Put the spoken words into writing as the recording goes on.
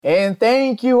And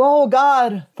thank you, oh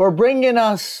God, for bringing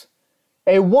us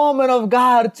a woman of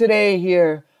God today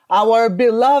here, our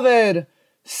beloved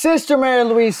Sister Mary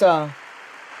Louisa.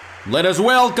 Let us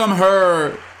welcome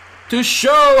her to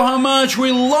show how much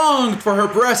we longed for her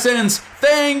presence.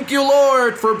 Thank you,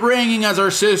 Lord, for bringing us our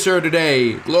sister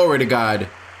today. Glory to God.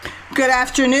 Good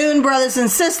afternoon, brothers and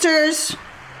sisters.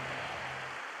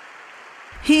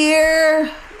 Here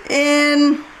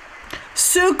in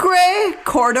Sucre,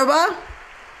 Cordoba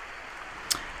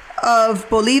of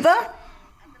Bolivia,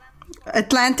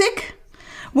 Atlantic.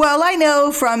 Well, I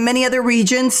know from many other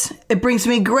regions, it brings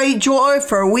me great joy,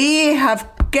 for we have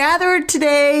gathered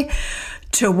today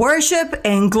to worship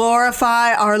and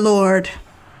glorify our Lord.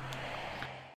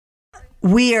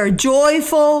 We are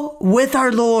joyful with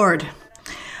our Lord.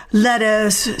 Let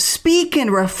us speak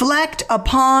and reflect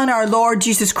upon our Lord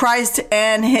Jesus Christ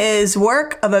and his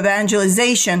work of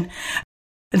evangelization.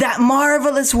 That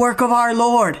marvelous work of our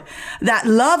Lord, that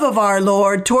love of our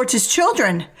Lord towards his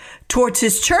children, towards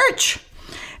his church,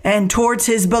 and towards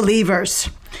his believers.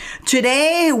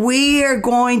 Today, we are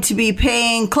going to be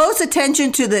paying close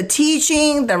attention to the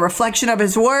teaching, the reflection of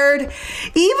his word. Even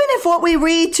if what we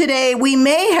read today, we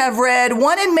may have read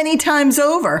one and many times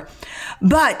over,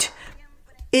 but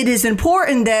it is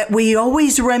important that we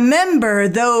always remember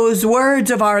those words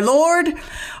of our Lord,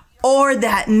 or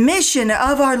that mission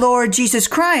of our Lord Jesus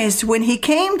Christ when he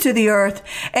came to the earth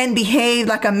and behaved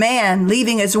like a man,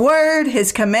 leaving his word,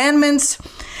 his commandments.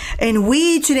 And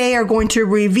we today are going to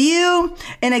review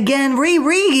and again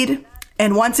reread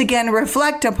and once again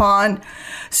reflect upon,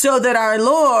 so that our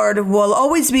Lord will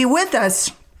always be with us.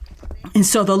 And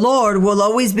so the Lord will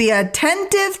always be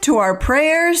attentive to our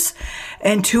prayers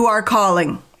and to our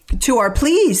calling, to our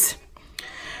pleas.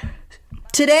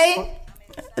 Today,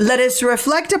 let us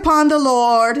reflect upon the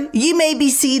Lord. You may be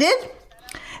seated.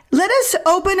 Let us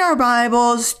open our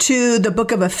Bibles to the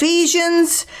book of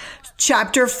Ephesians,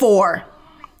 chapter 4.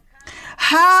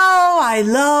 How I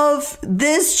love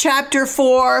this chapter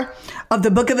 4 of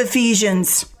the book of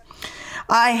Ephesians.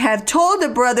 I have told the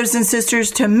brothers and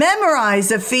sisters to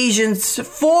memorize Ephesians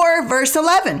 4, verse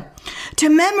 11. To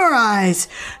memorize,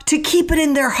 to keep it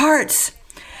in their hearts,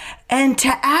 and to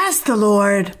ask the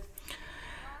Lord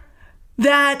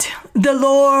that the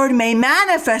Lord may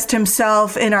manifest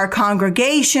himself in our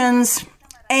congregations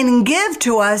and give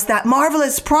to us that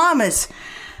marvelous promise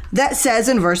that says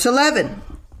in verse 11.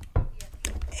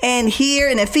 And here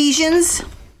in Ephesians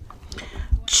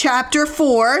chapter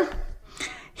 4,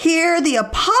 here the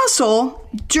apostle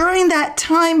during that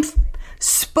time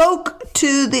spoke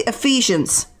to the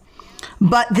Ephesians.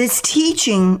 But this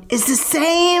teaching is the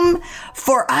same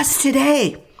for us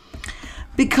today.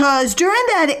 Because during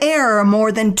that era,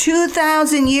 more than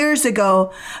 2,000 years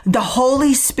ago, the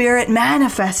Holy Spirit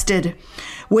manifested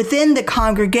within the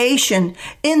congregation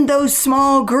in those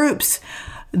small groups.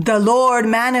 The Lord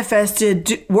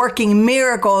manifested working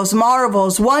miracles,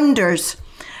 marvels, wonders,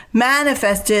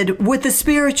 manifested with the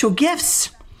spiritual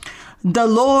gifts. The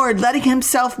Lord letting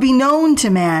himself be known to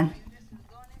man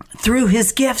through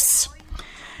his gifts.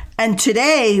 And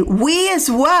today, we as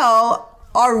well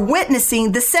are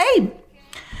witnessing the same.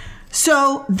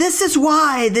 So this is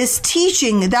why this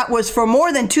teaching that was for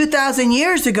more than 2,000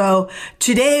 years ago,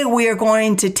 today we are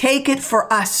going to take it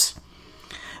for us.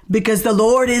 Because the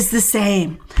Lord is the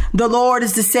same. The Lord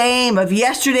is the same of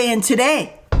yesterday and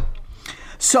today.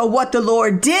 So what the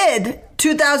Lord did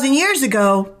 2,000 years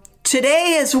ago,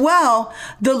 today as well,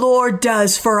 the Lord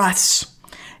does for us.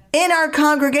 In our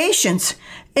congregations,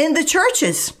 in the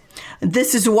churches.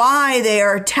 This is why there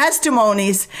are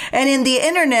testimonies, and in the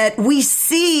internet, we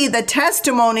see the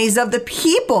testimonies of the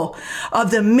people, of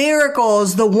the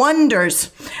miracles, the wonders,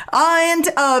 and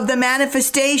of the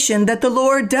manifestation that the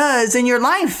Lord does in your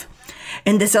life.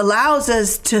 And this allows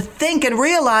us to think and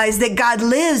realize that God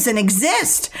lives and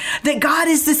exists, that God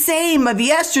is the same of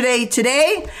yesterday,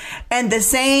 today, and the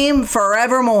same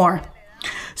forevermore.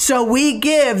 So we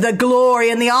give the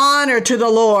glory and the honor to the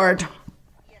Lord.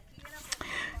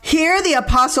 Here the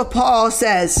Apostle Paul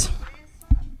says,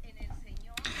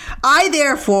 I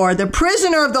therefore, the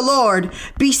prisoner of the Lord,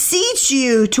 beseech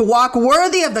you to walk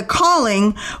worthy of the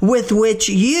calling with which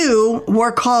you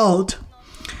were called.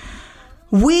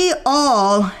 We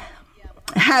all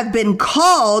have been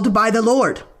called by the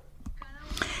Lord.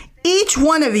 Each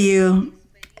one of you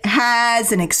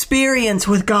has an experience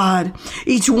with God.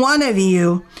 Each one of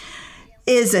you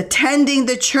is attending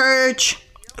the church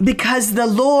because the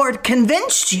Lord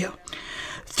convinced you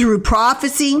through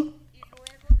prophecy.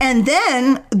 And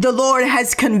then the Lord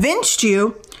has convinced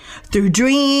you through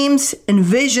dreams and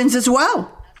visions as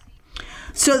well.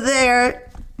 So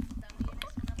there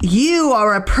you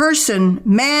are a person,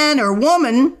 man or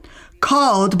woman,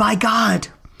 called by God.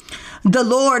 The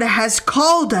Lord has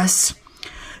called us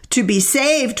to be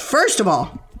saved, first of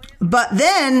all, but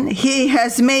then he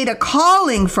has made a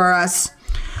calling for us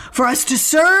to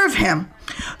serve him,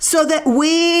 so that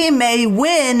we may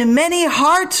win many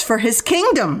hearts for his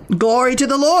kingdom. Glory to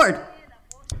the Lord.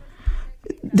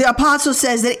 The apostle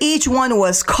says that each one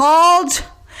was called,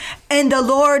 and the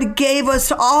Lord gave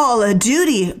us all a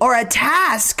duty or a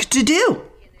task to do.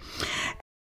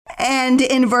 And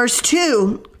in verse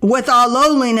 2, with all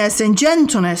lowliness and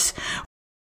gentleness,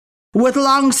 with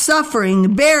long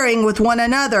suffering, bearing with one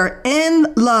another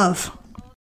in love.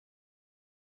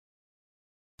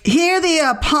 Here the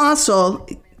apostle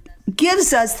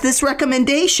gives us this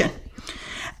recommendation.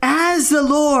 As the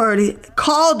Lord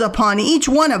called upon each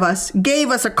one of us, gave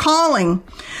us a calling,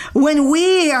 when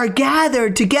we are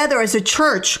gathered together as a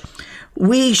church,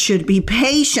 we should be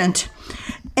patient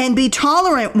and be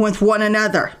tolerant with one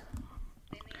another,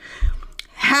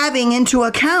 having into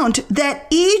account that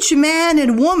each man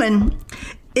and woman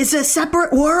is a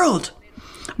separate world,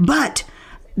 but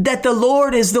that the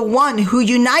Lord is the one who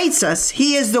unites us.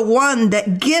 He is the one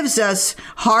that gives us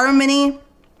harmony,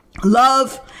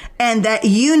 love, and that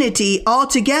unity all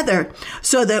together,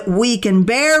 so that we can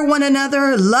bear one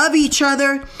another, love each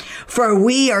other, for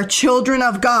we are children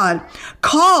of God,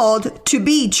 called to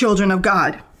be children of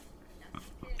God.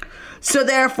 So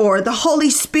therefore, the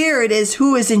Holy Spirit is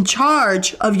who is in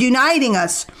charge of uniting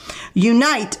us,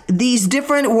 unite these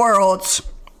different worlds,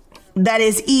 that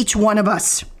is each one of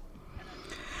us.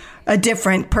 A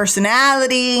different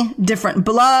personality, different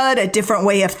blood, a different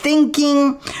way of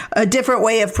thinking, a different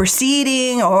way of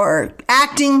proceeding or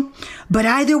acting. But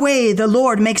either way, the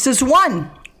Lord makes us one,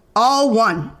 all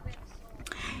one.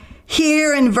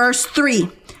 Here in verse 3,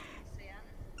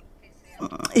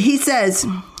 he says,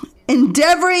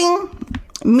 endeavoring,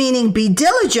 meaning be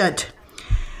diligent,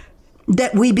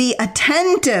 that we be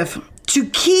attentive to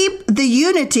keep the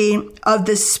unity of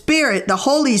the Spirit, the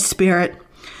Holy Spirit,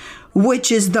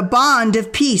 which is the bond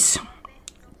of peace.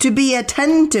 To be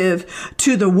attentive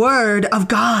to the word of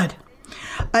God,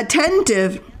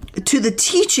 attentive to the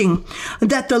teaching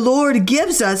that the Lord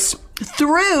gives us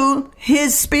through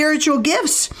his spiritual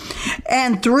gifts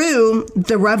and through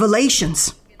the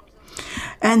revelations.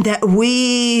 And that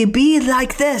we be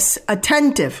like this,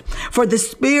 attentive, for the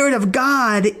Spirit of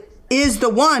God is the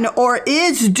one, or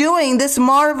is doing this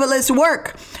marvelous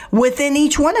work within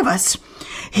each one of us.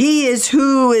 He is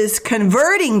who is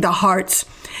converting the hearts.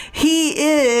 He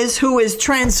is who is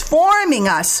transforming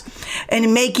us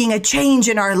and making a change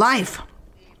in our life.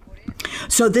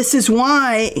 So this is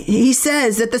why he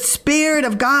says that the Spirit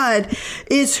of God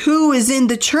is who is in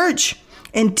the church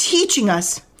and teaching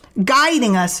us,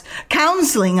 guiding us,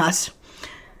 counseling us,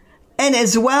 and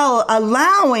as well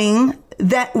allowing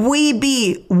that we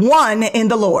be one in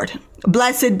the Lord.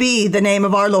 Blessed be the name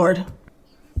of our Lord.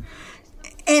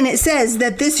 And it says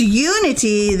that this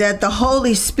unity that the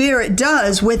Holy Spirit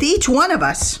does with each one of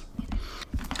us.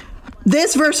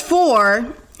 This verse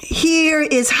 4 here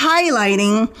is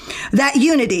highlighting that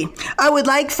unity. I would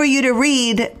like for you to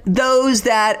read those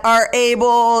that are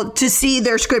able to see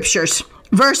their scriptures.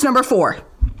 Verse number 4.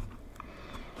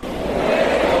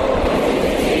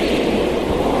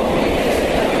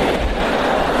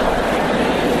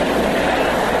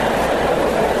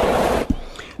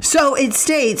 So it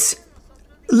states,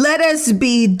 let us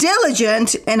be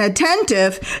diligent and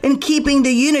attentive in keeping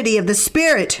the unity of the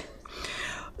Spirit.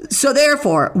 So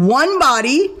therefore, one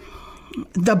body,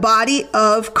 the body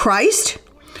of Christ,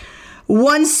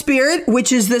 one Spirit,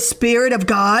 which is the Spirit of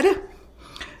God,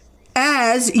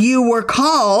 as you were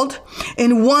called,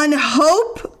 in one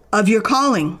hope of your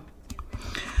calling.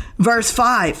 Verse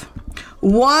 5,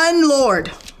 one Lord,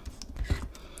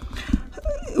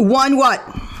 one what?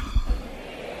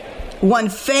 One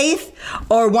faith,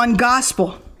 or one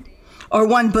gospel, or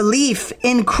one belief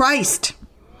in Christ,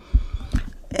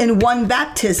 and one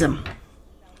baptism.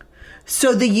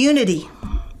 So the unity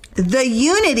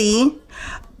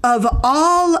of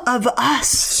all of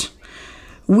us,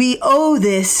 we owe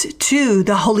this to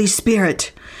the Holy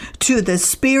Spirit, to the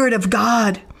Spirit of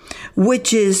God,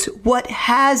 which is what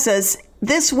has us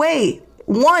this way,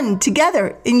 one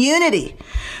together in unity.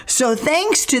 So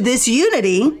thanks to this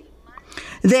unity,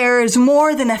 there's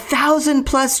more than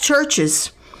 1,000+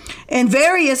 churches in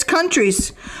various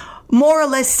countries, more or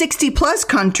less 60+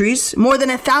 countries, more than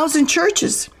 1,000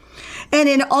 churches. And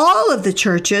in all of the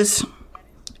churches,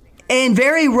 in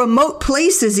very remote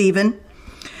places even,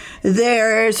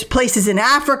 there's places in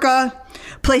Africa,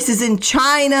 places in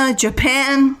China,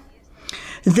 Japan,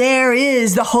 there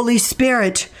is the Holy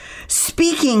Spirit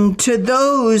speaking to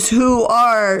those who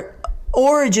are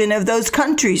origin of those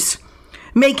countries,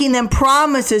 making them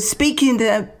promises, speaking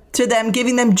to them,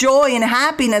 giving them joy and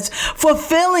happiness,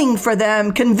 fulfilling for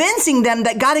them, convincing them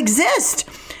that God exists.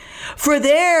 For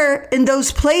there in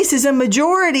those places, a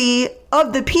majority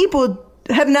of the people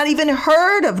have not even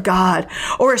heard of God,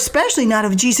 or especially not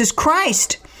of Jesus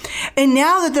Christ. And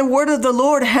now that the word of the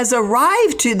Lord has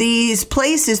arrived to these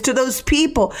places, to those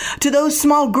people, to those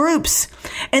small groups,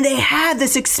 and they have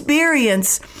this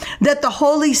experience that the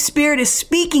Holy Spirit is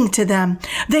speaking to them,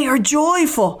 they are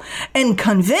joyful and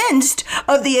convinced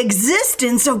of the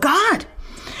existence of God.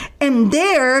 And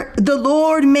there the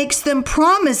Lord makes them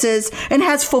promises and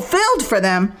has fulfilled for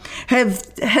them,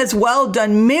 has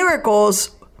done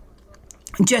miracles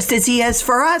just as he has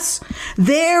for us.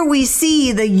 There we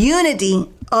see the unity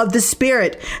of the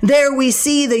Spirit. There we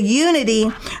see the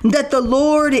unity that the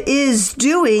Lord is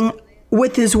doing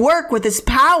with his work, with his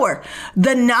power,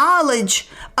 the knowledge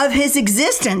of his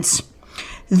existence.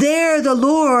 There the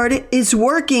Lord is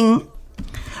working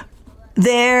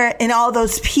there in all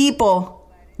those people,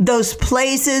 those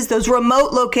places, those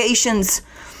remote locations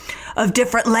of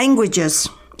different languages,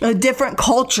 of different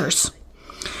cultures.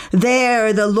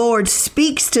 There the Lord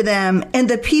speaks to them, and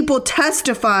the people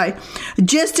testify,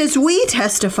 just as we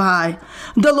testify.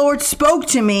 The Lord spoke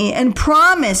to me and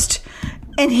promised,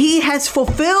 and he has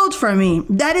fulfilled for me.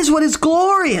 That is what is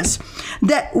glorious,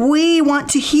 that we want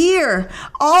to hear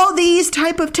all these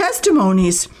type of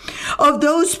testimonies of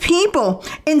those people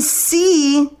and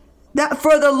see that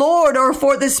for the Lord, or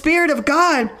for the Spirit of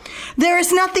God, there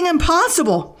is nothing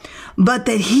impossible, but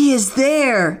that he is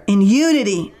there in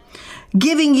unity,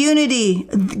 giving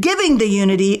the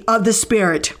unity of the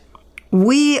Spirit.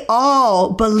 We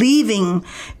all believing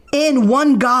in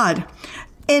one God,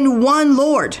 in one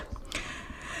Lord,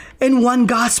 in one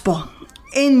gospel,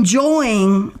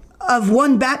 enjoying of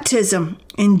one baptism,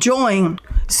 enjoying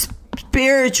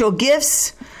spiritual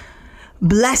gifts,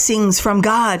 blessings from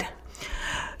God,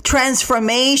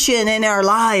 transformation in our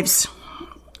lives,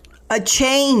 a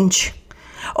change,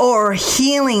 or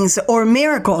healings or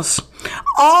miracles.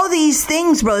 All these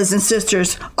things, brothers and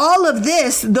sisters, all of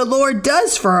this the Lord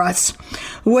does for us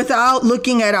without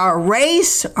looking at our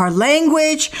race, our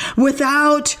language,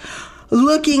 without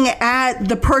looking at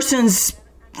the person's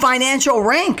financial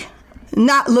rank,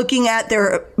 not looking at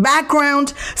their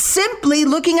background, simply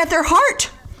looking at their heart.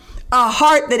 A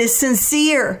heart that is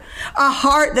sincere, a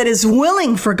heart that is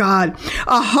willing for God,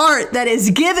 a heart that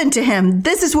is given to him.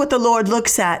 This is what the Lord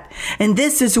looks at. And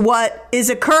this is what is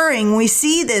occurring. We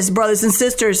see this, brothers and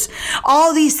sisters.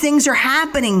 All these things are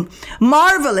happening.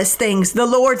 Marvelous things. The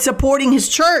Lord supporting his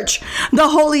church. The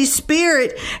Holy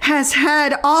Spirit has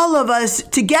had all of us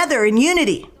together in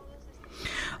unity.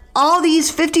 All these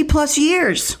 50 plus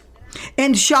years.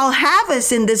 And shall have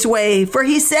us in this way. For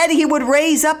he said he would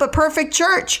raise up a perfect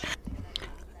church.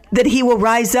 That he will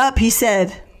rise up, he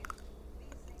said.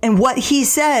 And what he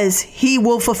says, he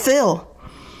will fulfill.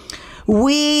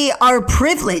 We are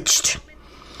privileged.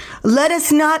 Let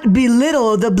us not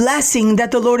belittle the blessing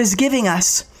that the Lord is giving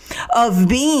us of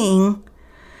being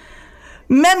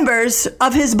members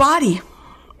of his body,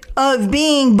 of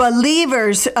being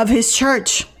believers of his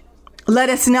church. Let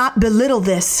us not belittle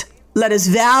this. Let us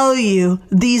value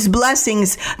these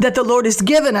blessings that the Lord has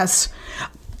given us.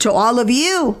 To all of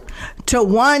you, to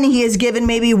one he has given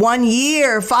maybe 1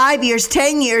 year, 5 years,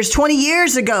 10 years, 20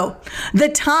 years ago, the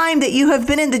time that you have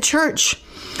been in the church.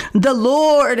 The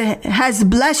Lord has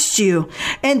blessed you,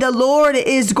 and the Lord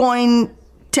is going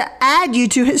to add you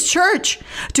to his church,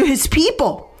 to his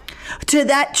people, to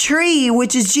that tree,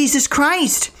 which is Jesus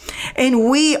Christ. And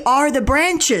we are the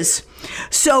branches.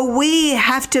 So we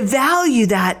have to value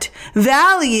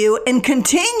and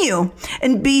continue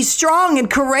and be strong and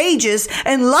courageous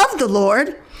and love the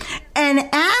Lord and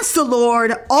ask the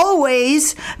Lord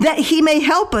always that he may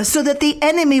help us so that the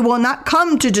enemy will not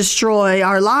come to destroy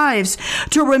our lives,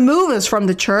 to remove us from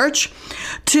the church,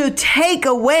 to take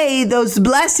away those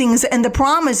blessings and the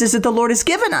promises that the Lord has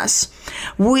given us.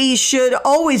 We should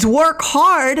always work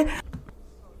hard.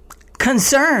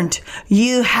 Concerned.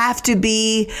 You have to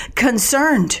be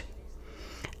concerned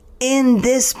in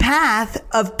this path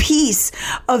of peace,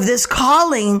 of this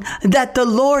calling that the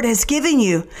Lord has given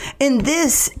you. And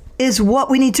this is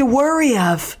what we need to worry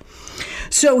of.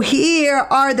 So here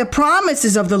are the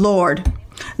promises of the Lord,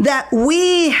 that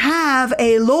we have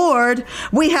a Lord,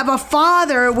 we have a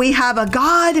Father, we have a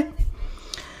God.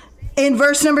 In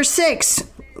verse number 6,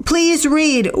 please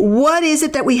read, what is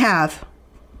it that we have?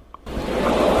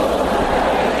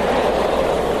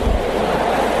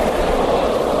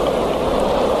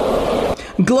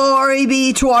 Glory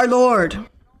be to our Lord.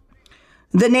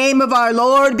 The name of our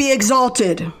Lord be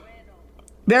exalted.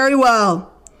 Very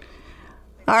well.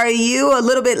 Are you a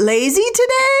little bit lazy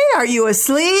today? Are you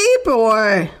asleep?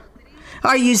 Or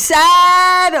are you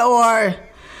sad? Or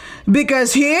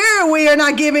because here we are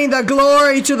not giving the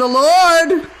glory to the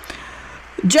Lord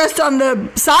just on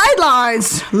the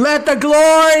sidelines. Let the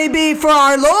glory be for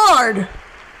our Lord.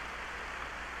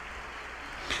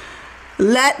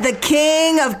 Let the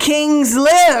King of Kings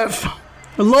live,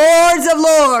 Lords of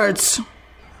Lords.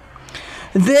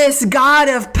 This God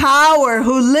of power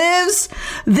who lives,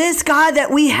 this God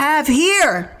that we have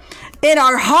here in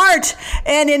our heart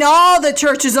and in all the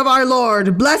churches of our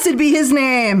Lord. Blessed be his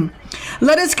name.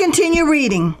 Let us continue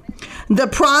reading the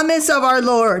promise of our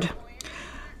Lord.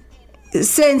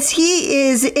 Since he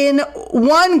is in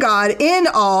one God, in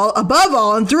all, above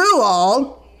all, and through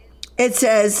all, it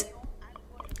says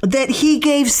that he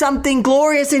gave something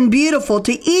glorious and beautiful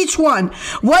to each one.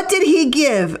 What did he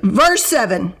give? Verse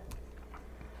 7.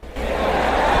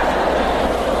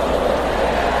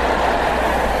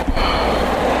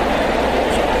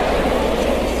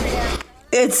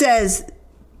 It says,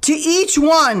 to each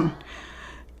one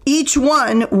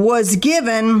was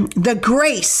given the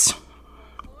grace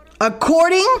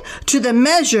according to the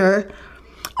measure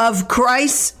of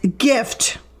Christ's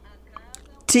gift.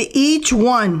 To each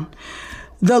one,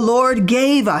 the Lord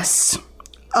gave us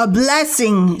a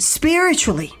blessing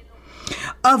spiritually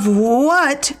of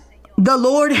what the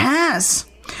Lord has,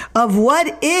 of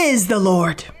what is the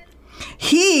Lord.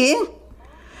 He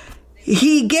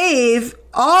gave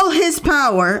all his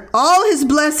power, all his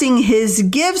blessing, his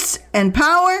gifts and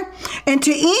power. And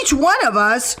to each one of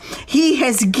us, he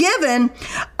has given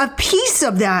a piece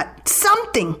of that,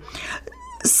 something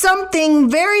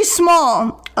very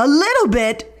small, a little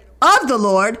bit of the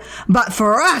Lord, but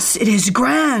for us, it is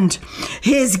grand.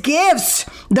 His gifts,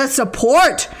 the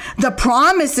support, the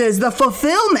promises, the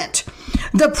fulfillment,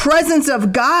 the presence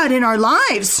of God in our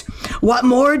lives. What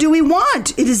more do we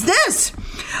want? It is this,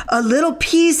 a little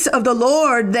piece of the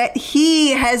Lord that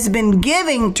he has been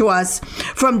giving to us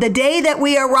from the day that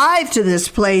we arrived to this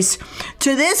place,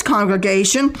 to this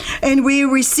congregation, and we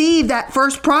received that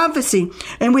first prophecy,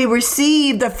 and we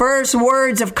received the first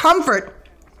words of comfort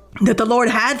that the Lord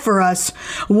had for us.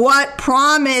 What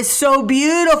promise so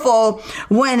beautiful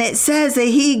when it says that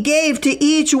he gave to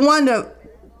each one a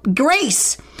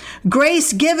grace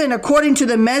given according to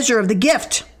the measure of the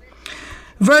gift.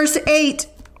 Verse 8,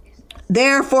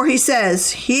 therefore he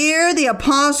says, here the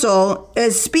apostle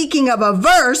is speaking of a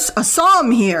verse, a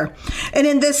psalm here. And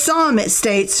in this psalm it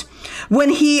states, when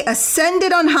he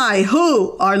ascended on high,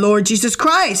 who? Our Lord Jesus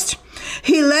Christ.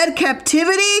 He led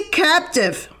captivity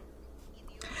captive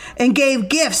and gave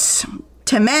gifts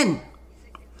to men.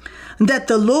 That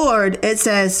the Lord, it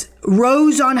says,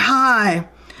 rose on high,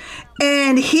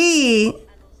 and he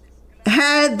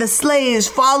had the slaves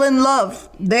fall in love.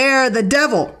 They're the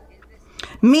devil.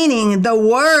 Meaning the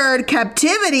word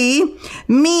captivity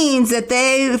means that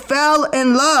they fell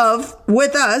in love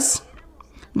with us,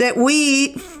 that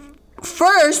we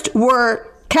first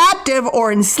were captive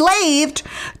or enslaved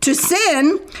to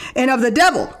sin and of the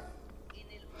devil.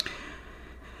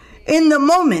 In the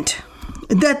moment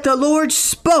that the Lord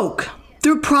spoke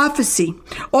through prophecy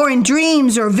or in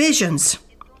dreams or visions,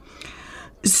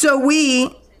 so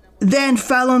we then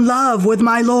fell in love with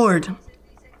my Lord.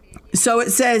 So it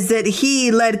says that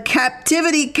he led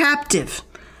captivity captive.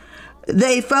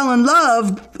 They fell in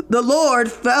love, the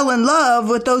Lord fell in love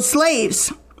with those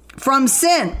slaves from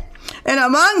sin. And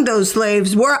among those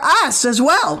slaves were us as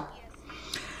well.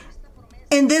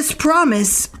 And this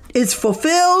promise is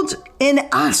fulfilled in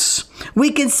us.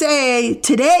 We can say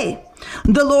today,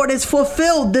 the Lord has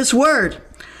fulfilled this word.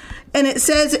 And it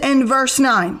says in verse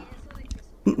 9,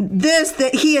 this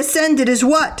that he ascended is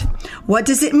what? What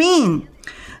does it mean?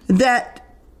 That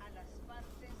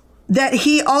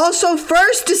he also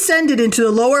first descended into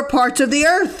the lower parts of the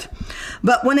earth.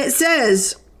 But when it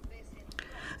says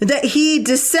that he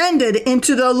descended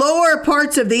into the lower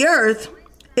parts of the earth,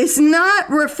 it's not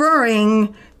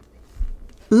referring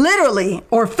literally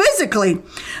or physically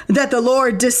that the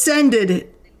Lord descended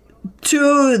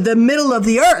to the middle of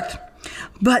the earth,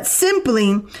 but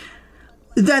simply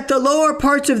that the lower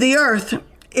parts of the earth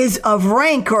is of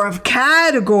rank or of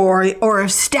category or of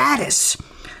status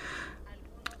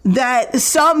that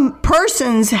some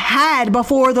persons had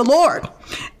before the Lord.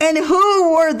 And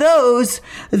who were those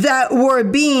that were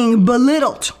being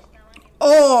belittled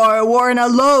or were in a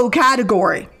low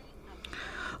category?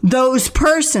 Those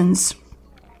persons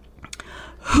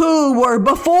who were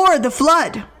before the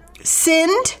flood,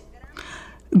 sinned,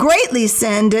 greatly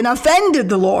sinned, and offended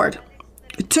the Lord.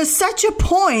 to such a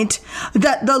point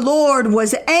that the Lord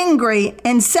was angry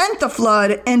and sent the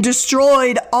flood and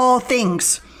destroyed all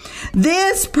things.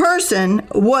 This person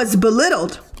was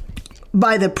belittled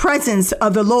by the presence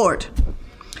of the Lord.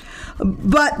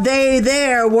 But they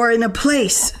there were in a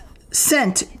place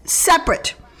sent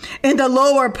separate in the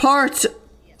lower parts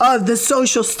of the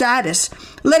social status.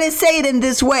 Let us say it in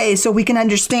this way so we can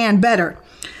understand better.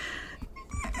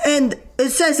 And it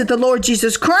says that the Lord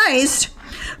Jesus Christ,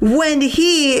 when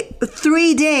he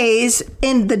 3 days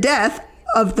in the death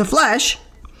of the flesh,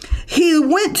 he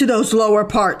went to those lower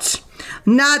parts.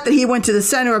 Not that he went to the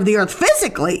center of the earth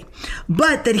physically,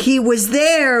 but that he was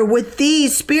there with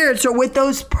these spirits or with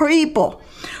those people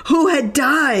who had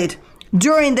died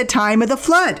during the time of the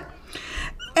flood.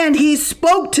 And he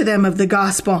spoke to them of the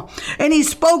gospel, and he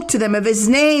spoke to them of his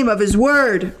name, of his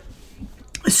word,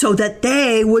 so that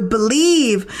they would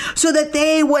believe, so that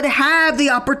they would have the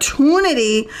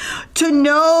opportunity to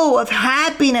know of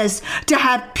happiness, to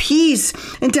have peace,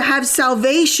 and to have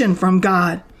salvation from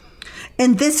God.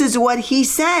 And this is what he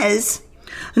says,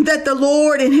 that the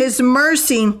Lord in his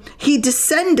mercy, he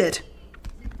descended,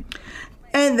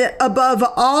 and that above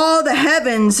all the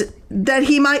heavens, that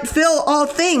he might fill all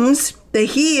things, that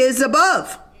he is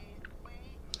above.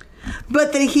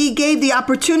 But that he gave the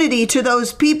opportunity to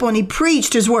those people and he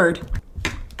preached his word.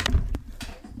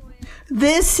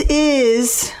 This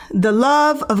is the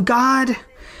love of God.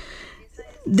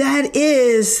 That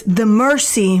is the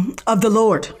mercy of the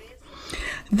Lord.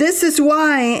 This is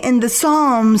why in the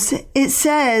Psalms it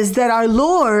says that our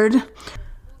Lord,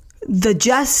 the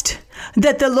just,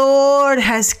 that the Lord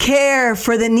has care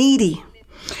for the needy,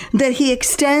 that he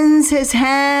extends his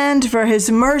hand for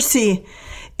his mercy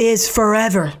is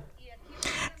forever.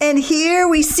 And here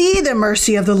we see the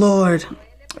mercy of the Lord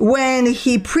when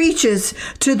he preaches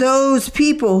to those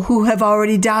people who have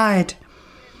already died.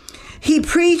 He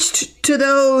preached to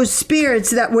those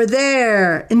spirits that were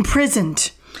there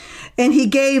imprisoned, and he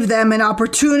gave them an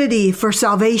opportunity for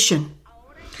salvation.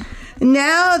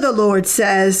 Now the Lord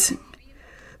says,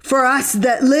 for us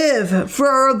that live,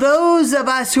 for those of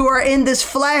us who are in this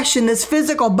flesh, in this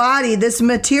physical body, this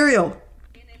material.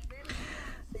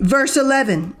 Verse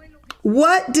 11,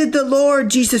 what did the Lord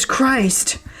Jesus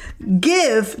Christ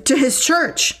give to his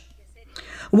church?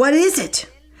 What is it?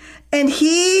 And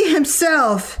he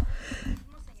himself,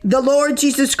 the Lord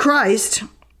Jesus Christ,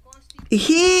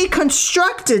 he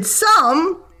constructed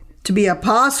some to be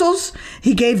apostles.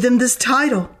 He gave them this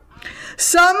title.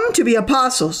 Some to be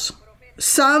apostles.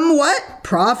 Some what?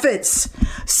 Prophets.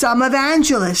 Some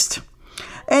evangelists.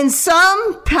 And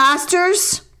some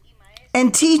pastors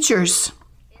and teachers.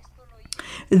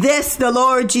 This the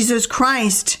Lord Jesus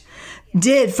Christ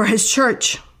did for his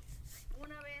church.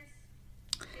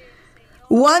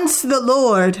 Once the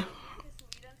Lord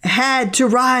had to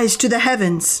rise to the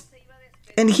heavens,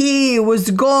 and he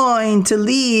was going to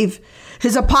leave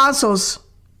his apostles,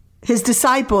 his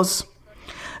disciples.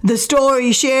 The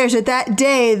story shares that that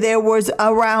day there was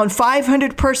around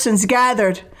 500 persons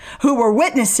gathered who were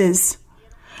witnesses,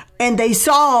 and they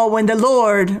saw when the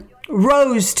Lord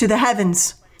rose to the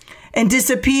heavens and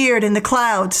disappeared in the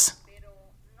clouds.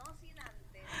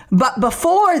 But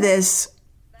before this,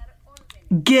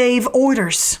 gave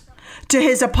orders to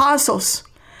his apostles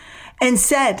and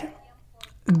said,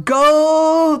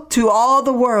 go to all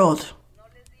the world.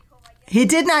 He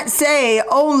did not say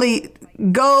only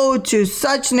go to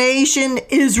such nation,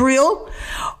 Israel,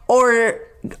 or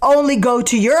only go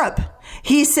to Europe.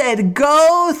 He said,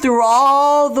 go through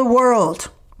all the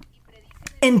world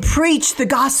and preach the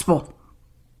gospel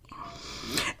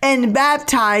and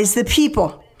baptize the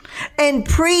people and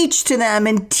preach to them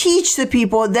and teach the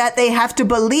people that they have to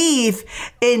believe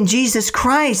in Jesus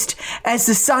Christ as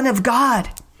the Son of God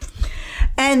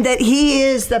and that he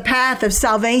is the path of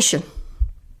salvation.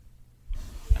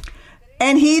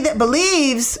 And he that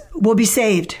believes will be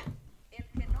saved.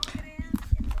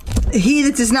 He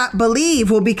that does not believe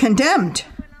will be condemned.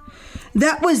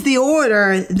 That was the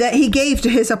order that he gave to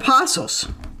his apostles.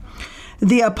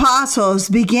 The apostles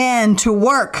began to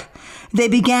work. They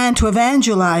began to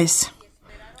evangelize.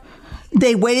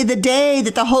 They waited the day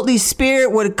that the Holy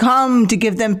Spirit would come to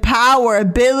give them power,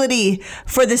 ability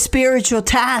for the spiritual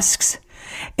tasks.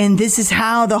 And this is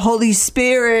how the Holy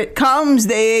Spirit comes.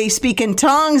 They speak in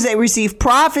tongues. They receive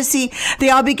prophecy.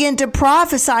 They all begin to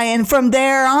prophesy. And from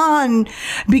there on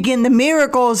begin the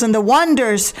miracles and the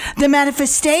wonders, the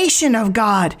manifestation of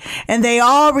God. And they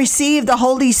all received the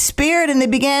Holy Spirit and they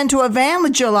began to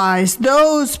evangelize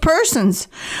those persons.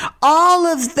 All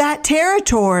of that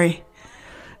territory,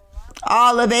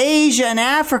 all of Asia and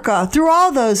Africa, through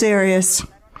all those areas.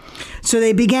 So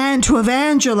they began to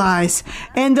evangelize,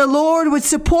 and the Lord would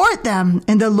support them,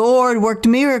 and the Lord worked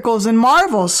miracles and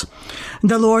marvels.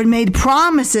 The Lord made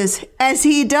promises, as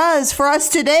he does for us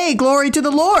today. Glory to the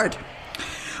Lord.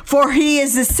 For he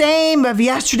is the same of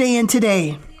yesterday and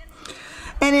today.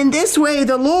 And in this way,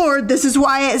 the Lord, this is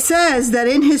why it says that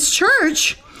in his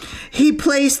church, he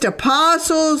placed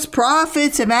apostles,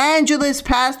 prophets, evangelists,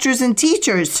 pastors, and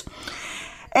teachers.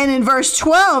 And in verse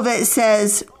 12, it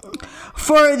says,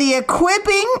 for the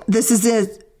equipping, this is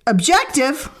the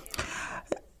objective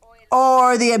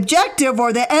or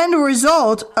the end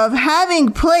result of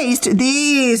having placed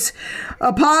these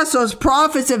apostles,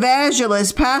 prophets,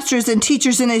 evangelists, pastors, and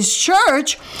teachers in his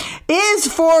church is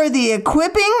for the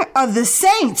equipping of the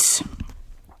saints,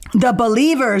 the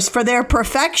believers, for their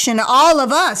perfection, all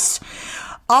of us,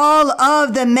 all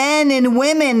of the men and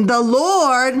women. The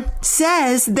Lord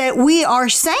says that we are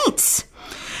saints,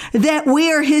 that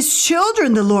we are his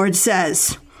children, the Lord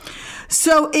says.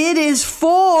 So it is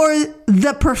for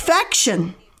the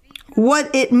perfection.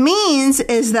 What it means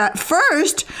is that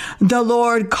first, the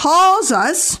Lord calls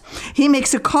us. He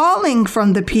makes a calling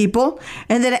from the people.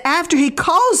 And then after he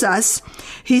calls us,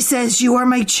 he says, you are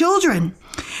my children.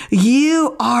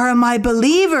 You are my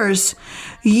believers.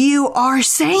 You are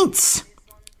saints.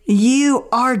 You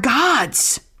are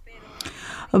God's.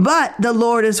 But the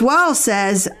Lord as well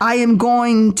says, I am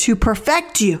going to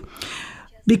perfect you,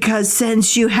 because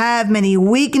since you have many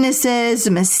weaknesses,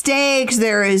 mistakes,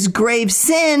 there is grave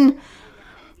sin,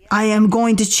 I am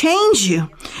going to change you,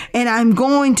 and I'm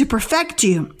going to perfect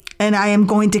you, and I am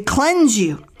going to cleanse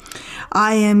you.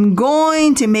 I am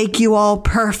going to make you all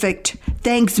perfect.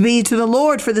 Thanks be to the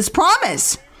Lord for this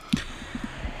promise.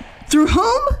 Through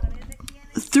whom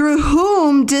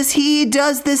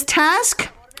does this task?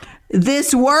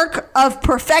 This work of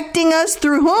perfecting us,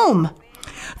 through whom?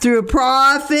 Through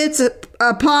prophets,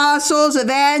 apostles,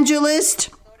 evangelists,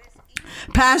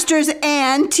 pastors,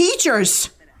 and teachers,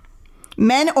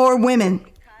 men or women.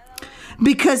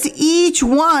 Because each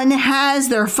one has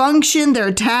their function,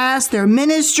 their task, their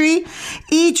ministry.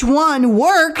 Each one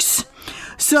works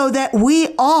so that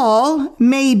we all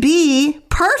may be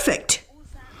perfect.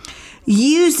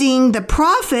 Using the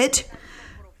prophet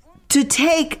to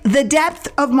take the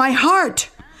depth of my heart,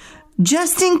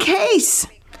 just in case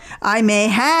I may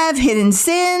have hidden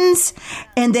sins,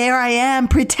 and there I am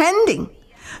pretending.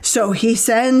 So he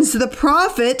sends the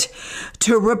prophet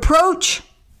to reproach.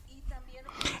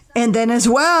 And then as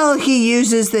well, he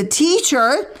uses the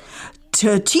teacher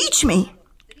to teach me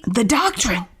the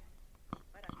doctrine,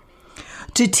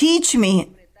 to teach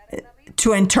me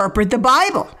to interpret the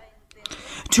Bible,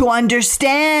 to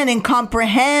understand and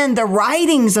comprehend the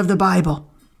writings of the Bible.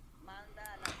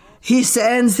 He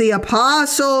sends the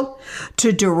apostle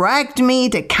to direct me,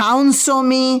 to counsel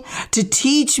me, to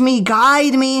teach me,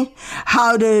 guide me,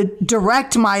 how to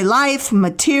direct my life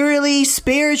materially,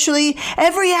 spiritually,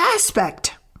 every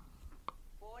aspect.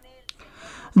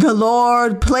 The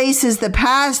Lord places the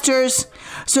pastors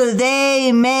so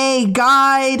they may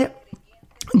guide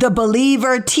the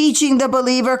believer, teaching the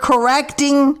believer,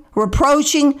 correcting,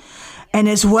 reproaching, and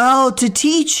as well to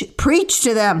preach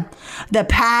to them the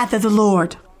path of the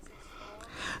Lord.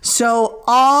 So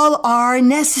all are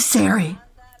necessary.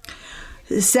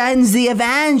 Sends the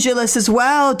evangelist as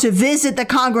well to visit the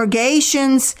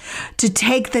congregations, to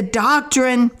take the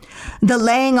doctrine, the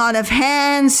laying on of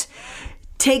hands,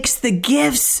 takes the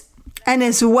gifts, and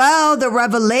as well the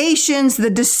revelations,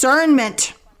 the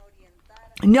discernment,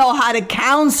 know how to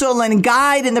counsel and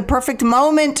guide in the perfect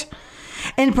moment,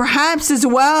 and perhaps as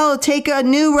well take a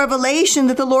new revelation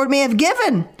that the Lord may have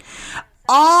given.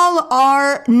 All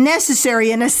are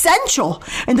necessary and essential,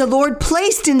 and the Lord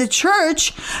placed in the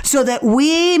church so that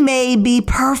we may be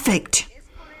perfect.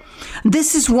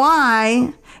 This is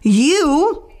why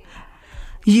you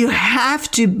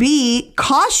have to be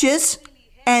cautious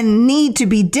and need to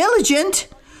be diligent,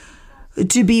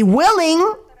 to be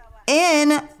willing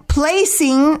in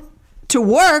placing to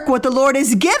work what the Lord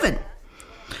has given,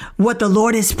 what the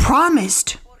Lord has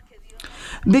promised.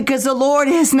 Because the Lord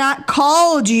has not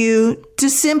called you to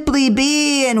simply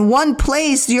be in one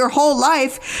place your whole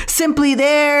life, simply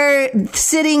there,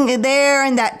 sitting there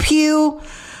in that pew,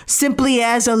 simply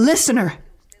as a listener.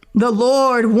 The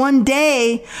Lord one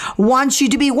day wants you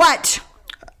to be what?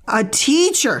 A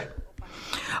teacher,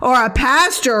 or a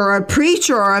pastor, or a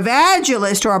preacher, or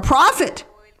evangelist, or a prophet.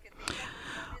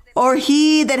 Or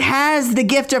he that has the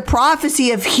gift of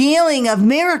prophecy, of healing, of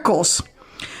miracles.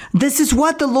 This is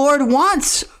what the Lord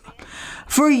wants,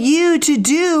 for you to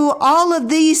do all of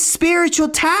these spiritual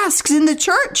tasks in the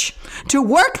church, to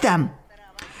work them,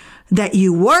 that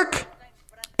you work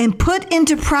and put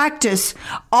into practice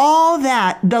all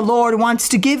that the Lord wants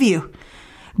to give you,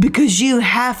 because you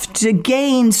have to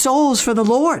gain souls for the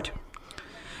Lord.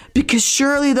 Because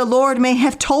surely the Lord may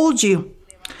have told you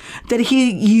that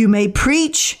you may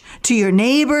preach to your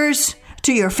neighbors,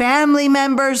 to your family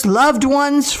members, loved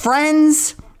ones,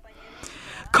 friends,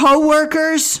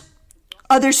 co-workers,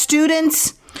 other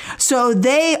students. So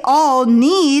they all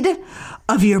need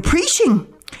of your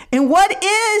preaching. And what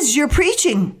is your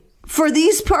preaching for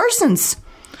these persons?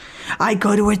 I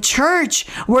go to a church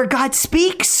where God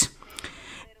speaks.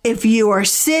 If you are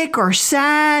sick or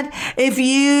sad, if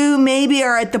you maybe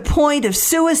are at the point of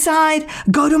suicide,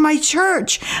 go to my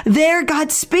church. There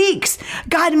God speaks.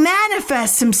 God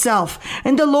manifests himself,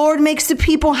 and the Lord makes the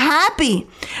people happy.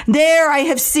 There I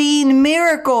have seen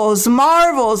miracles,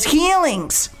 marvels,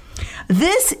 healings.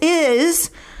 This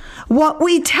is what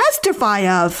we testify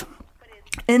of.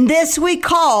 And this we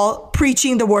call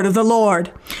preaching the word of the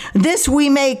Lord. This we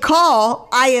may call,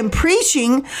 I am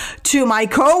preaching to my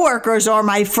coworkers or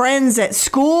my friends at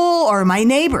school or my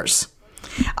neighbors.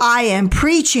 I am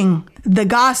preaching the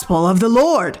gospel of the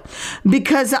Lord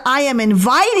because I am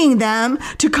inviting them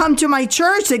to come to my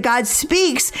church, that God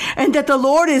speaks and that the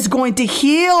Lord is going to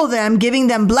heal them, giving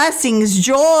them blessings,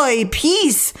 joy,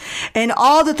 peace, and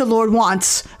all that the Lord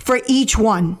wants for each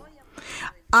one.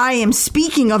 I am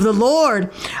speaking of the Lord.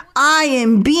 I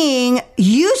am being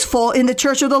useful in the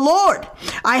church of the Lord.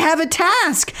 I have a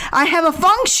task. I have a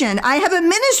function. I have a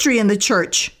ministry in the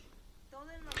church.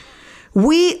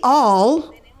 We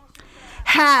all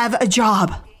have a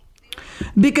job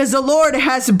because the Lord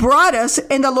has brought us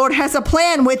and the Lord has a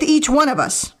plan with each one of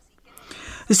us.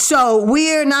 So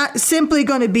we are not simply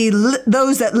going to be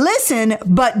those that listen,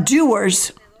 but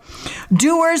doers.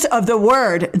 Doers of the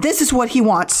word. This is what he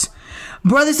wants.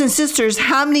 Brothers and sisters,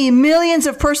 how many millions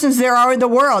of persons there are in the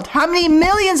world? How many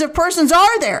millions of persons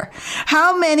are there?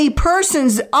 How many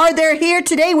persons are there here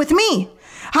today with me?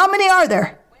 How many are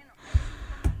there?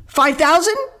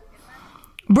 5,000?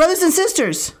 Brothers and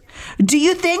sisters, do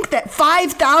you think that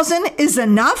 5,000 is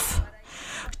enough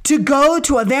to go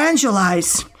to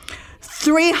evangelize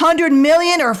 300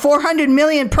 million or 400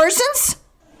 million persons?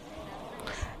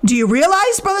 Do you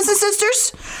realize, brothers and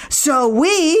sisters? So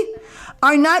we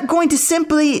are not going to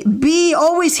simply be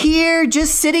always here,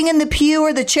 just sitting in the pew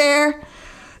or the chair,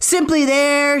 simply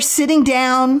there, sitting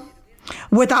down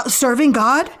without serving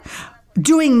God,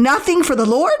 doing nothing for the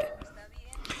Lord.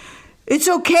 It's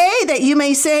okay that you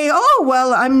may say, oh,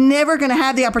 well, I'm never going to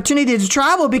have the opportunity to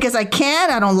travel because I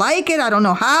can't, I don't like it, I don't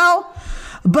know how.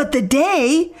 But the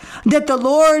day that the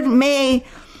Lord may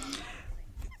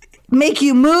make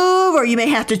you move, or you may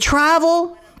have to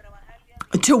travel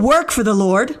to work for the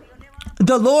Lord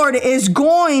is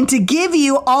going to give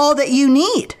you all that you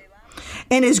need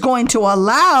and is going to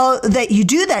allow that you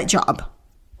do that job.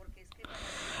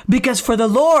 Because for the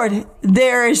Lord,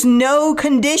 there is no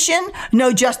condition,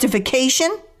 no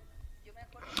justification.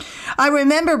 I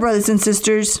remember, brothers and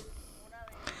sisters,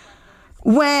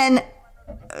 when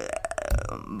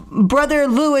Brother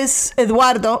Luis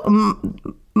Eduardo,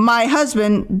 my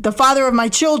husband, the father of my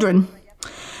children,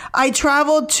 I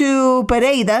traveled to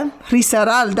Pereira,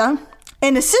 Risaralda,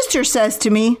 and a sister says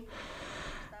to me,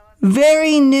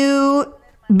 very new,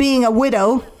 being a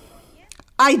widow,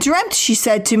 I dreamt, she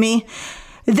said to me,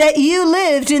 that you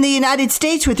lived in the United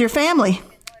States with your family.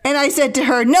 And I said to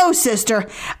her, no, sister,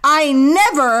 I'm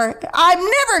never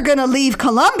going to leave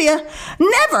Colombia.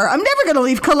 Never. I'm never going to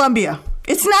leave Colombia.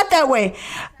 It's not that way.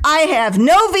 I have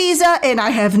no visa and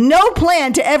I have no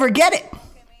plan to ever get it.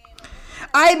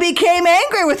 I became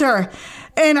angry with her.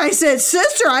 And I said,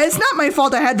 sister, it's not my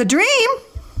fault I had the dream.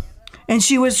 And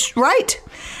she was right.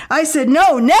 I said,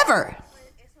 no, never.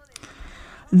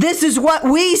 This is what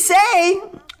we say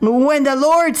when the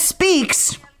Lord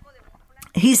speaks.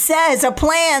 He says a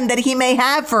plan that he may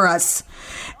have for us.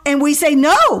 And we say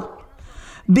no,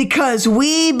 because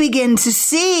we begin to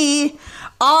see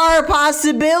our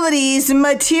possibilities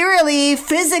materially,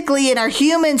 physically, in our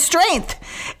human strength.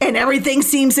 And everything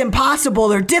seems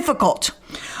impossible or difficult.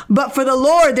 But for the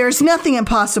Lord, there's nothing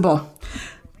impossible,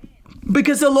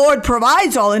 because the Lord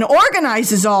provides all and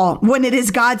organizes all when it is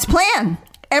God's plan.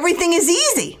 Everything is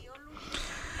easy.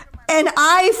 And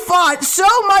I fought so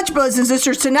much, brothers and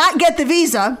sisters, to not get the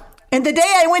visa. And the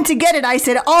day I went to get it, I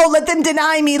said, oh, let them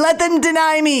deny me. Let them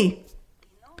deny me.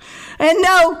 And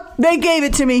no, they gave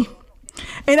it to me.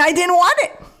 And I didn't want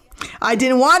it. I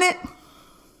didn't want it.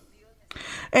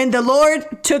 And the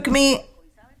Lord took me,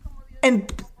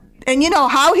 and you know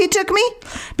how he took me?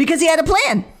 Because he had a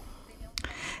plan.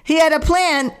 He had a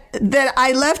plan that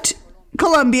I left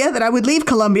Colombia, that I would leave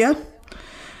Colombia,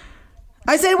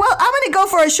 I said, well, I'm going to go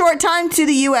for a short time to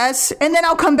the U.S. and then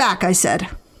I'll come back, I said.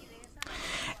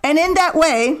 And in that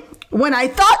way, when I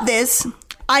thought this,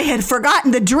 I had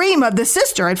forgotten the dream of the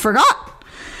sister. I'd forgot.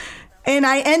 And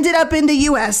I ended up in the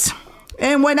U.S.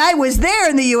 And when I was there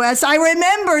in the U.S., I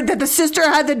remembered that the sister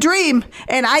had the dream,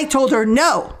 and I told her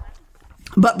no.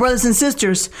 But brothers and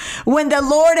sisters, when the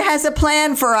Lord has a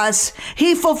plan for us,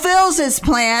 he fulfills his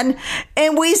plan,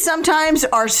 and we sometimes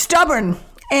are stubborn.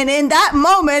 And in that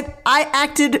moment, I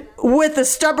acted with a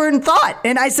stubborn thought,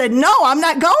 and I said, no, I'm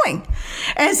not going,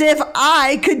 as if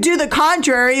I could do the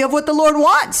contrary of what the Lord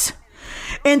wants.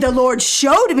 And the Lord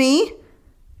showed me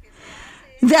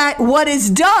that what is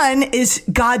done is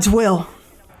God's will.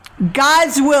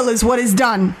 God's will is what is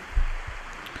done.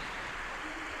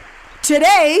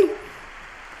 Today,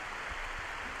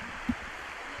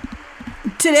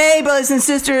 brothers and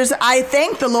sisters, I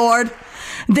thank the Lord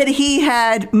that he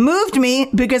had moved me,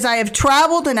 because I have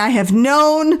traveled and I have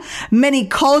known many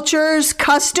cultures,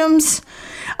 customs.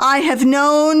 I have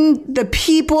known the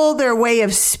people, their way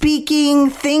of speaking,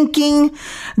 thinking,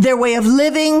 their way of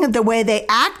living, the way they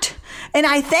act. And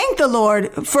I thank the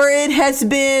Lord, for it has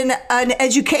been an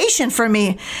education for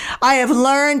me. I have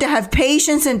learned to have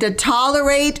patience and to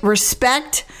tolerate,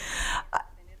 respect.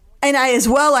 And I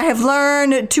have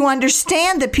learned to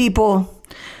understand the people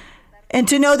and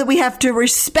to know that we have to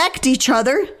respect each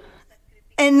other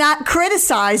and not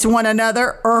criticize one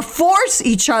another or force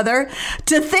each other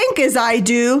to think as I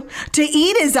do, to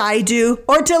eat as I do,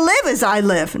 or to live as I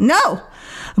live. No,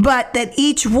 but that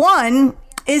each one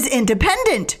is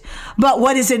independent. But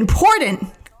what is important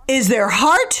is their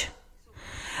heart,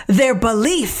 their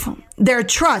belief, their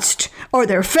trust, or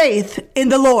their faith in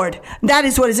the Lord. That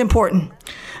is what is important.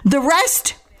 The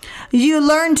rest, you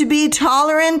learn to be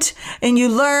tolerant, and you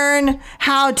learn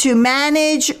how to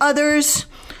manage others,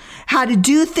 how to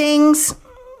do things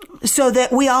so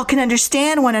that we all can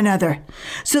understand one another,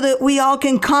 so that we all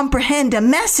can comprehend a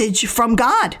message from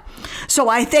God. So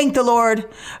I thank the Lord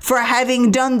for having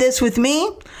done this with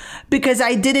me, because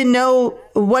I didn't know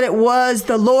what it was,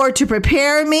 the Lord, to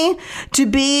prepare me to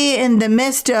be in the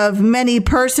midst of many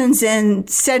persons in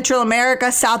Central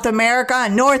America, South America,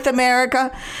 and North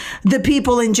America, the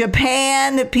people in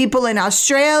Japan, the people in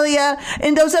Australia,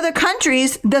 and those other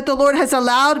countries that the Lord has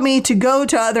allowed me to go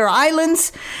to, other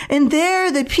islands. And there,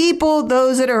 the people,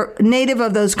 those that are native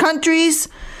of those countries,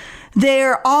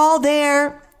 they're all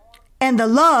there. And the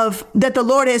love that the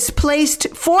Lord has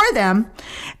placed for them,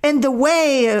 and the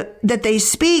way that they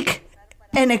speak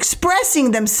and expressing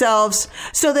themselves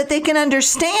so that they can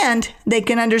understand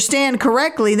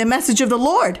correctly the message of the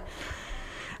Lord.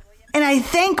 And I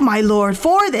thank my Lord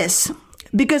for this,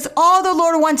 because all the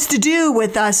Lord wants to do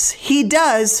with us, he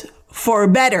does for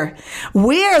better.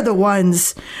 We are the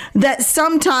ones that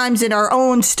sometimes in our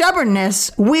own stubbornness,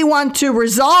 we want to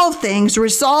resolve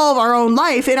our own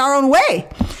life in our own way.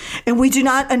 And we do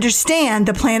not understand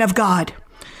the plan of God.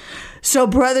 So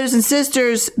brothers and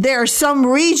sisters, there are some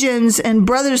regions, and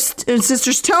brothers and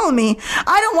sisters telling me,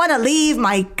 I don't want to leave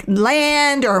my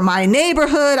land or my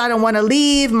neighborhood. I don't want to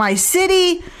leave my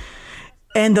city.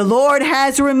 And the Lord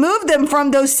has removed them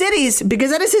from those cities,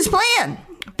 because that is his plan.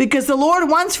 Because the Lord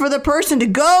wants for the person to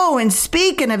go and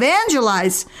speak and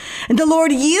evangelize. And the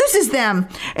Lord uses them,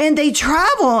 and they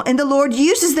travel, and the Lord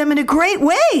uses them in a great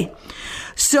way.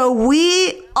 So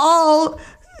we all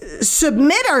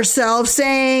submit ourselves,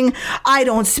 saying, I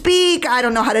don't speak, I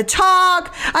don't know how to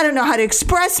talk, I don't know how to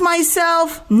express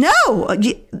myself. No,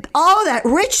 all that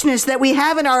richness that we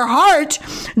have in our heart,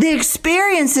 the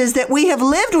experiences that we have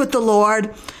lived with the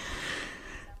Lord,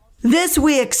 this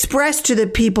we express to the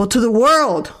people, to the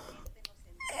world.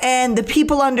 And the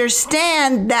people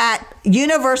understand that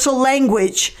universal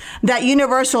language,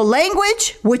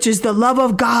 which is the love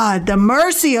of God, the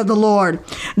mercy of the Lord,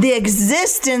 the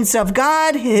existence of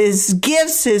God, his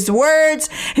gifts, his words,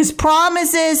 his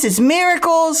promises, his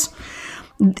miracles.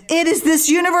 It is this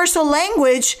universal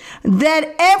language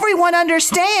that everyone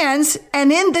understands.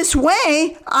 And in this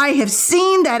way, I have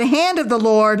seen that hand of the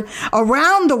Lord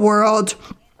around the world,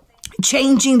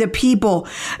 changing the people,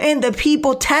 and the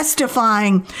people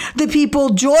testifying, the people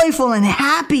joyful and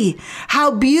happy.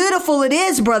 How beautiful it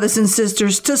is, brothers and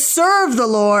sisters, to serve the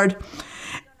Lord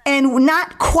and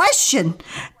not question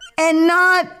and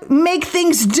not make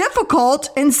things difficult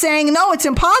and saying, no, it's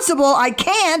impossible. I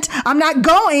can't. I'm not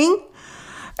going,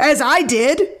 as I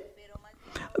did.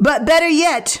 But better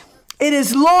yet, it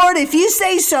is, Lord, if you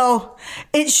say so,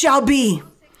 it shall be.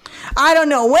 I don't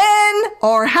know when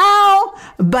or how,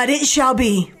 but it shall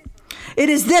be. It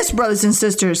is this, brothers and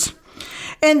sisters.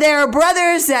 And there are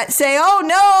brothers that say, oh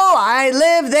no, I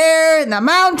live there in the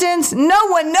mountains. No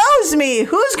one knows me.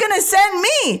 Who's going to send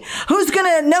me? Who's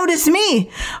going to notice me?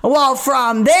 Well,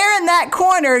 from there in that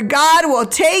corner, God will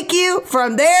take you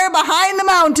from there behind the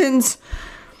mountains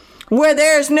where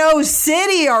there's no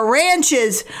city or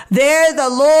ranches. There the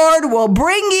Lord will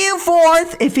bring you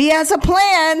forth if he has a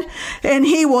plan, and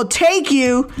he will take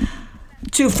you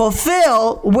to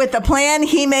fulfill with the plan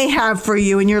he may have for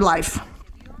you in your life,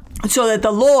 so that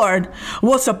the Lord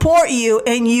will support you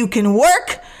and you can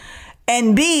work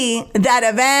and be that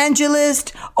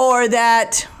evangelist or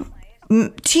that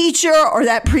teacher or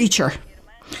that preacher.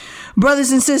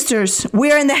 Brothers and sisters,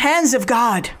 we are in the hands of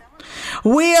God.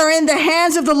 We are in the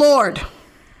hands of the Lord.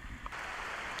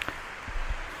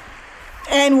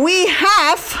 And we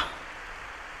have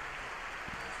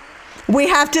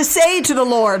to say to the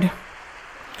Lord,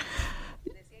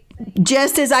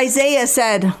 just as Isaiah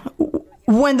said,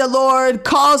 when the Lord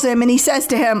calls him and he says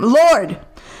to him, Lord,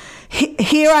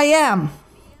 here I am,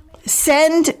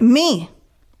 send me.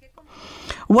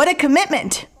 What a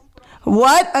commitment.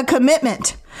 What a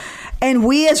commitment. And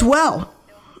we as well,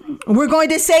 we're going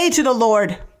to say to the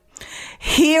Lord,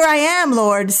 here I am,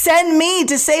 Lord, send me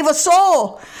to save a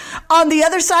soul. On the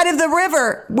other side of the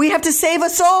river, we have to save a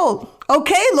soul.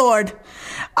 Okay, Lord,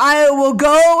 I will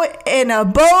go in a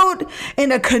boat,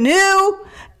 in a canoe,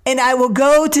 and I will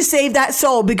go to save that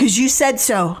soul because you said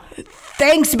so.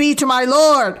 Thanks be to my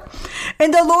Lord.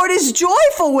 And the Lord is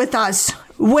joyful with us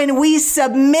when we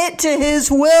submit to his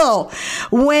will,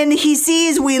 when he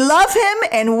sees we love him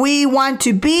and we want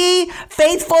to be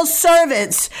faithful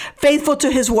servants, faithful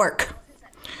to his work.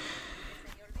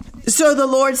 So the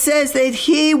Lord says that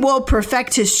he will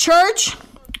perfect his church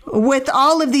with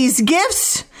all of these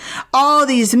gifts, all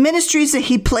these ministries that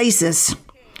he places.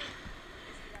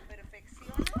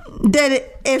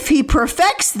 That if he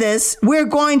perfects this, we're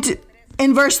going to,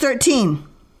 in verse 13,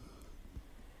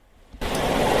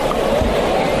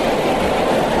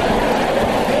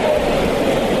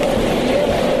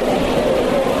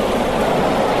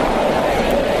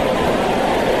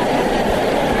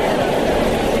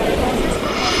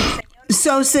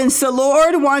 so since the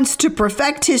Lord wants to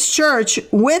perfect his church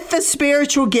with the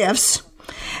spiritual gifts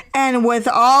and with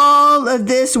all of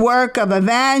this work of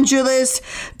evangelists,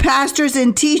 pastors,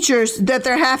 and teachers, that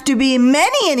there have to be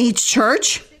many in each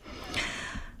church,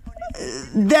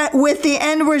 that with the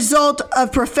end result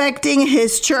of perfecting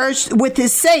his church with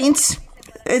his saints,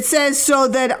 it says, so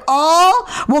that all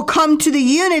will come to the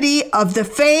unity of the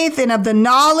faith and of the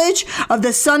knowledge of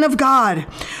the Son of God,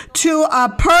 to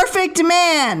a perfect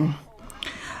man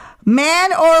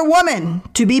or woman,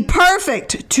 to be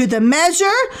perfect to the measure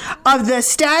of the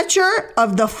stature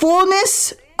of the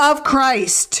fullness of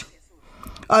Christ,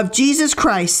 of Jesus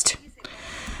Christ.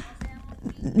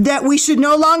 That we should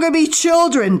no longer be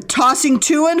children, tossing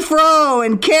to and fro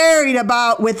and carried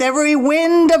about with every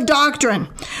wind of doctrine.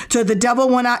 So the devil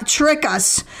will not trick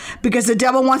us, because the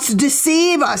devil wants to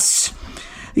deceive us,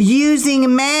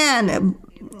 using man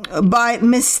by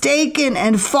mistaken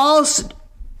and false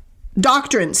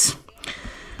doctrines.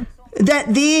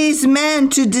 That these men,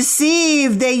 to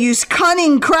deceive, they use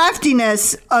cunning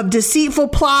craftiness of deceitful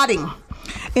plotting.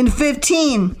 In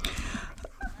 15,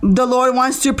 the Lord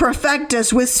wants to perfect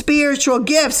us with spiritual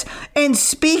gifts and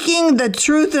speaking the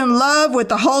truth in love with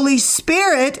the Holy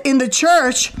Spirit in the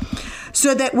church,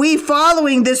 so that we,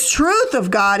 following this truth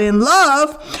of God in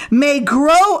love, may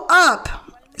grow up,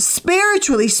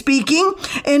 spiritually speaking,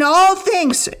 in all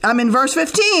things. I'm in verse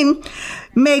 15.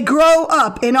 May grow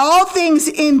up in all things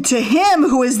into him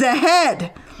who is the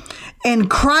head. In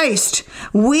Christ,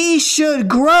 we should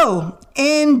grow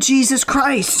in Jesus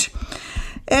Christ.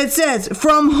 It says,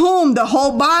 from whom the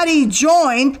whole body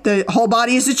joined, the whole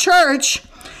body is the church,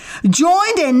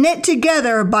 joined and knit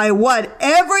together by what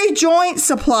every joint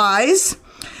supplies,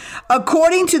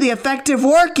 according to the effective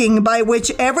working by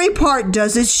which every part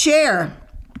does its share,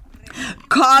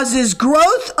 causes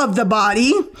growth of the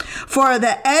body for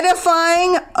the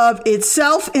edifying of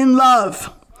itself in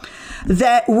love.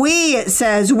 That we, it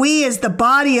says, we as the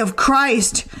body of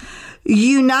Christ,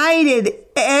 united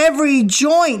every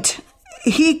joint.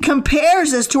 He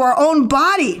compares us to our own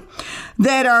body,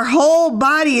 that our whole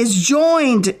body is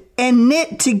joined and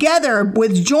knit together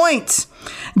with joints,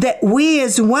 that we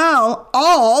as well,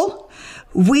 all,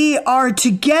 we are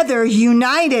together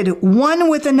united one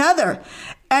with another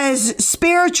as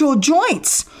spiritual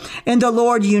joints. And the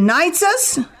Lord unites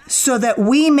us so that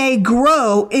we may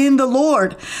grow in the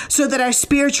Lord, so that our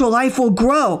spiritual life will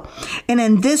grow. And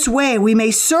in this way, we may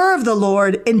serve the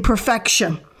Lord in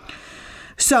perfection.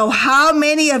 So how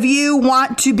many of you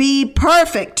want to be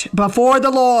perfect before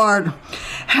the Lord?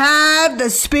 Have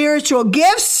the spiritual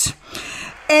gifts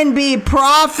and be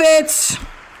prophets,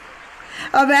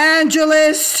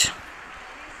 evangelists,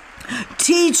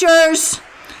 teachers,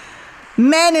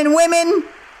 men and women.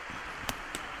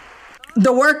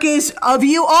 The work is of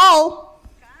you all.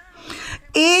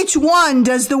 Each one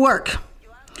does the work.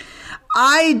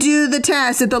 I do the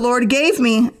task that the Lord gave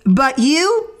me, but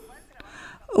you,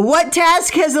 what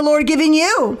task has the Lord given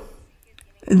you?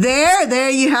 There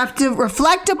you have to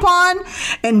reflect upon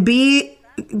and be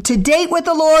to date with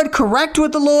the Lord, correct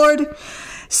with the Lord,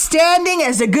 standing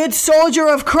as a good soldier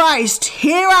of Christ.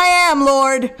 Here I am,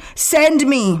 Lord, send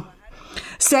me.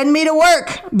 Send me to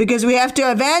work, because we have to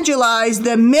evangelize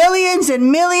the millions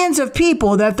and millions of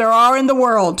people that there are in the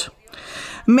world.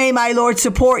 May my Lord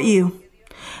support you.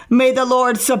 May the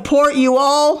Lord support you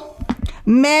all,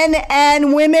 men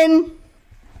and women.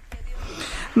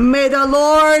 May the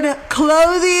Lord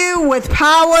clothe you with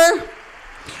power,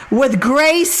 with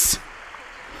grace.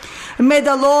 May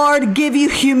the Lord give you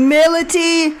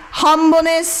humility,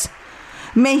 humbleness.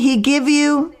 May He give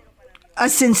you a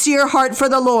sincere heart for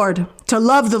the Lord, to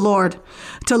love the Lord,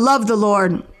 to love the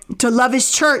Lord, to love His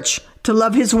church, to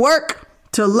love His work,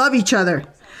 to love each other.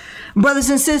 Brothers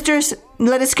and sisters,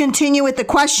 let us continue with the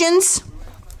questions.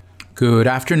 Good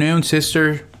afternoon,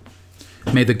 sister.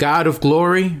 May the God of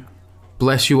glory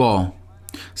bless you all.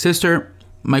 Sister,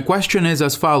 my question is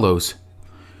as follows.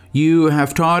 You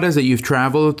have taught us that you've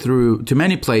traveled to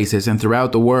many places and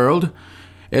throughout the world.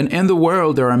 And in the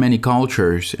world, there are many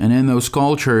cultures. And in those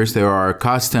cultures, there are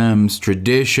customs,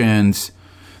 traditions,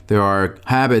 there are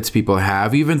habits people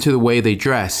have, even to the way they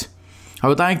dress. I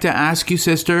would like to ask you,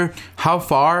 sister, how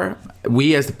far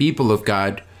we as the people of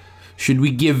God should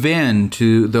we give in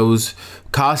to those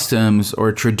customs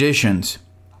or traditions?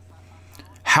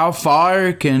 How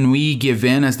far can we give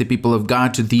in as the people of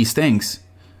God to these things?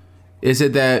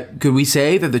 Could we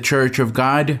say that the Church of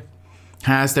God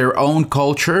has their own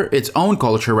culture, its own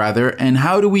culture rather, and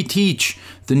how do we teach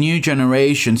the new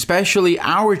generation, especially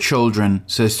our children,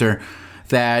 sister,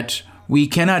 that we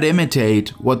cannot imitate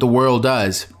what the world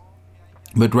does,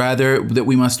 but rather that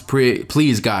we must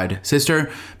please God?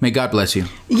 Sister, may God bless you.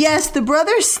 Yes, the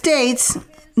brother states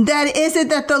that is it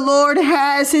that the Lord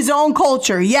has His own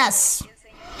culture. Yes,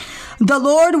 the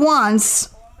Lord wants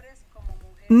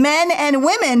men and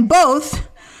women both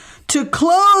to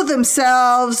clothe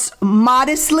themselves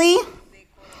modestly,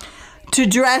 to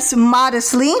dress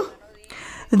modestly.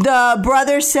 The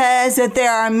brother says that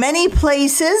there are many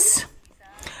places.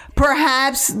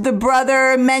 Perhaps the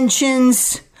brother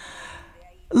mentions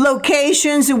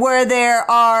locations where there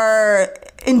are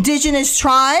indigenous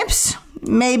tribes,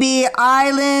 maybe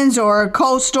islands or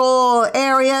coastal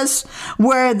areas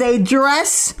where they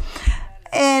dress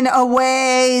in a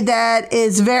way that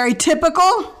is very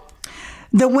typical.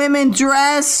 The women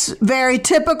dress very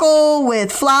typical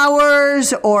with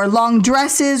flowers or long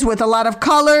dresses with a lot of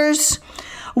colors.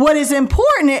 What is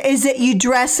important is that you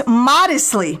dress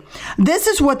modestly. This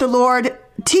is what the Lord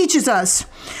teaches us.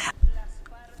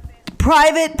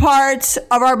 Private parts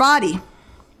of our body.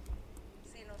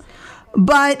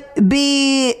 But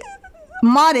be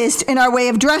modest in our way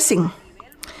of dressing.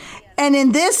 And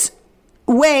in this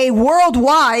way,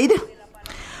 worldwide,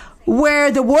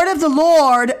 where the word of the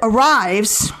Lord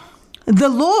arrives, the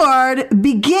Lord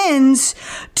begins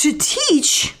to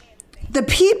teach the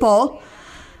people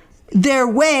their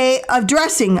way of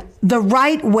dressing, the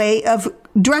right way of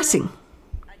dressing.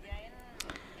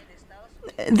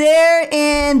 There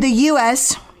in the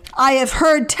U.S., I have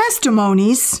heard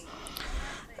testimonies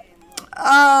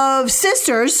of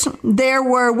sisters. There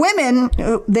were women,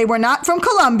 they were not from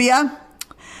Colombia.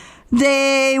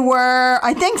 They were,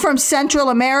 I think, from Central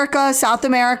America, South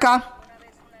America.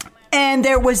 And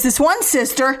there was this one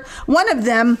sister, one of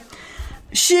them,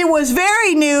 she was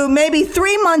very new, maybe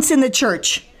 3 months in the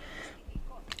church.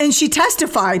 And she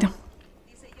testified.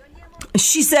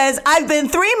 She says, I've been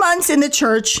 3 months in the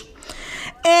church,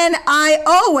 and I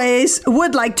always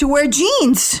would like to wear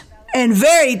jeans, and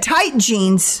very tight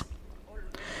jeans,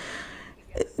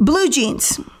 blue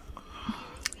jeans.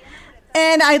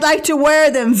 And I'd like to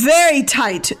wear them very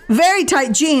tight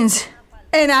jeans.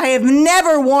 And I have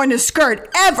never worn a skirt,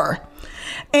 ever.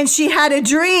 And she had a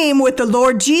dream with the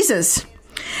Lord Jesus.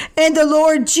 And the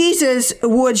Lord Jesus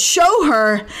would show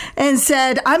her and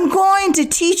said, I'm going to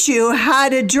teach you how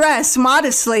to dress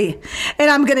modestly. And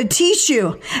I'm going to teach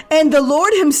you. And the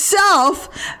Lord Himself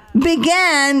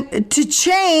began to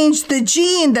change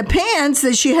the pants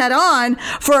that she had on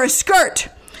for a skirt.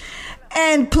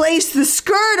 And placed the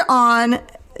skirt on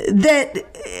that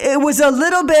it was a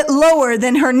little bit lower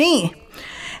than her knee.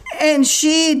 And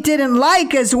she didn't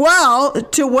like as well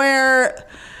to wear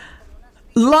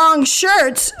long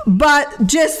shirts, but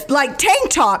just like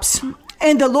tank tops.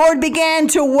 And the Lord began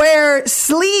to wear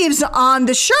sleeves on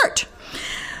the shirt.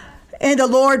 And the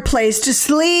Lord placed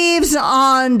sleeves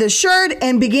on the shirt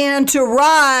and began to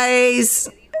rise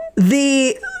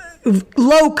the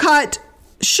low-cut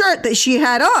shirt that she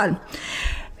had on.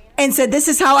 And said, this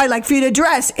is how I like for you to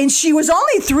dress. And she was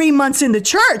only 3 months in the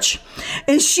church.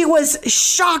 And she was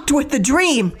shocked with the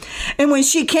dream. And when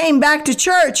she came back to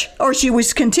church, or she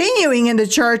was continuing in the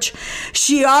church,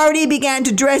 she already began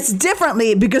to dress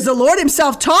differently because the Lord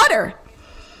himself taught her.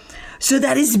 So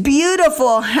that is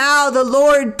beautiful how the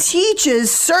Lord teaches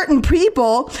certain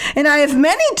people. And I have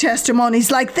many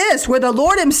testimonies like this where the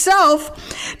Lord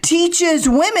himself teaches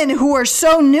women who are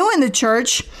so new in the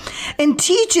church and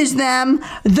teaches them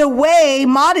the way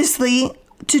modestly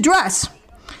to dress.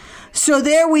 So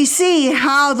there we see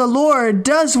how the Lord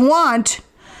does want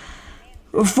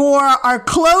for our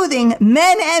clothing,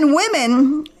 men and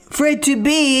women, for it to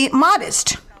be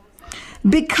modest.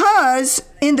 Because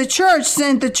in the church,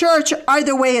 since the church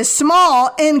either way is small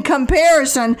in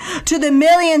comparison to the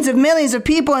millions of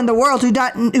people in the world who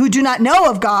do not know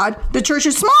of God, the church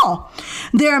is small.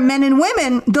 There are men and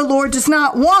women the Lord does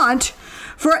not want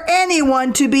for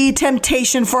anyone to be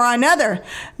temptation for another.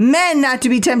 Men not to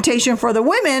be temptation for the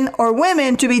women, or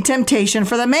women to be temptation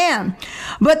for the man.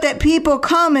 But that people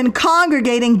come and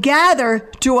congregate and gather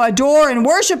to adore and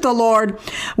worship the Lord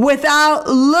without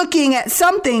looking at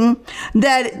something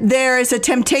that there is a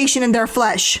temptation in their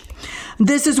flesh.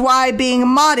 This is why being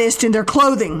modest in their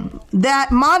clothing,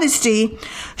 that modesty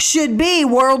should be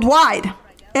worldwide.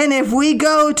 And if we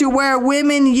go to where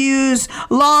women use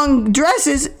long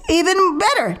dresses, even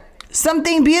better.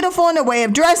 Something beautiful in a way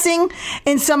of dressing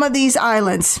in some of these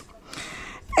islands.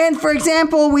 And for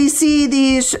example, we see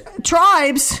these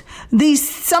tribes,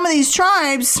 some of these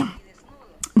tribes,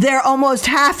 they're almost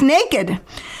half naked.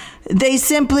 They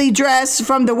simply dress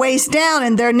from the waist down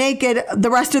and they're naked the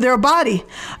rest of their body.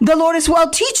 The Lord as well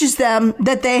teaches them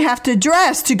that they have to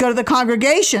dress to go to the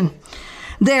congregation.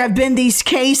 There have been these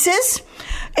cases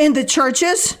in the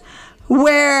churches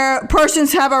where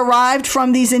persons have arrived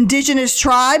from these indigenous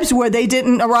tribes where they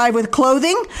didn't arrive with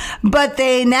clothing, but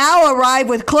they now arrive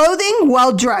with clothing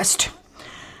well dressed.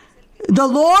 The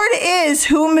Lord is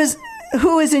who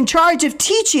is in charge of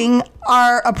teaching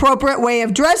our appropriate way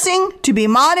of dressing to be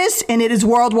modest, and it is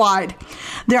worldwide.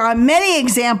 There are many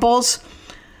examples,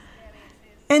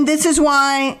 and this is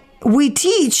why we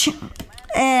teach.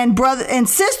 And brothers and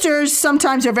sisters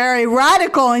sometimes are very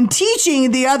radical in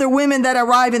teaching the other women that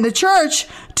arrive in the church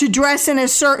to dress in a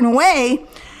certain way.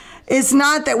 It's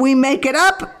not that we make it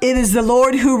up. It is the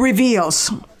Lord who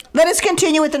reveals. Let us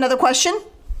continue with another question.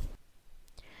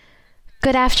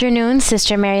 Good afternoon,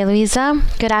 Sister Mary Louisa.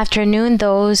 Good afternoon,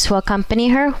 those who accompany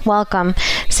her. Welcome.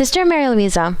 Sister Mary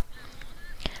Louisa,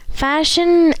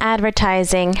 fashion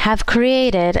advertising have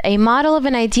created a model of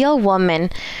an ideal woman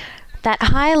that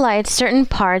highlights certain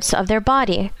parts of their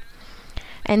body,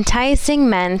 enticing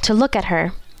men to look at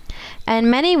her.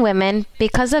 And many women,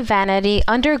 because of vanity,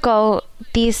 undergo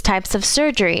these types of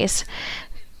surgeries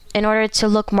in order to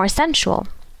look more sensual.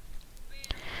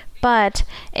 But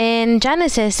in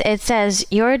Genesis, it says,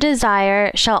 your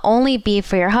desire shall only be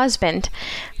for your husband.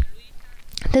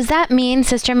 Does that mean,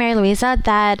 Sister Mary Louisa,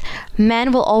 that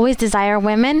men will always desire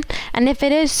women? And if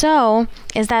it is so,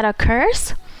 is that a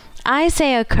curse? I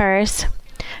say a curse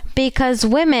because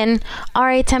women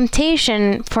are a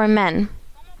temptation for men.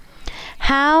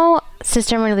 How,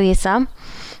 Sister Mary Louisa,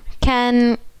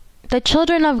 can the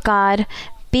children of God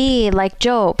be like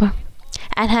Job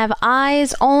and have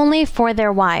eyes only for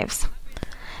their wives?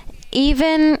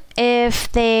 Even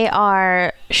if they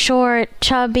are short,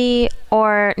 chubby,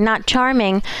 or not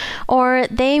charming, or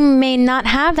they may not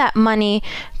have that money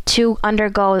to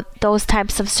undergo those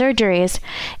types of surgeries.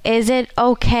 Is it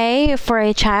okay for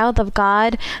a child of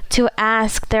God to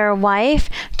ask their wife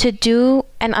to do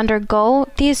and undergo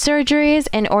these surgeries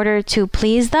in order to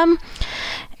please them?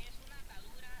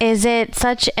 Is it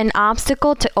such an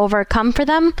obstacle to overcome for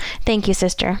them? Thank you,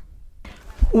 sister.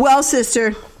 Well,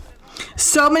 sister,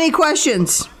 so many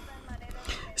questions,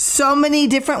 so many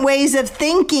different ways of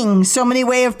thinking, so many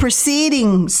ways of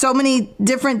proceeding, so many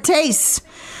different tastes.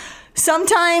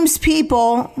 Sometimes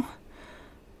people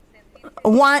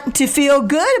want to feel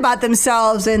good about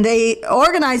themselves and they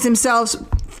organize themselves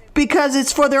because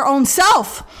it's for their own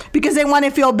self, because they want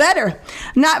to feel better,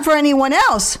 not for anyone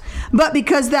else, but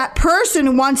because that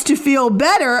person wants to feel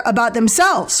better about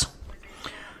themselves.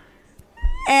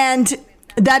 And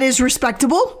that is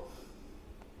respectable.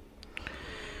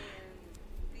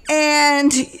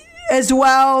 And as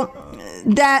well,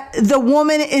 that the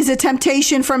woman is a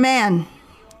temptation for man.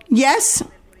 Yes,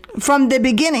 from the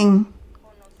beginning,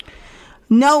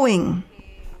 knowing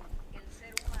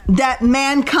that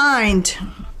mankind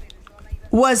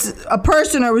was a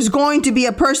person, or was going to be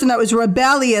a person that was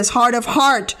rebellious, hard of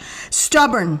heart,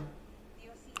 stubborn.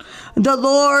 The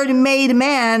Lord made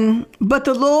man, but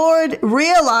the Lord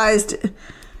realized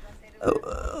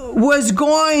was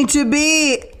going to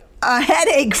be a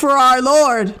headache for our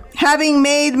Lord. Having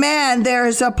made man,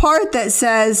 there's a part that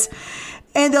says,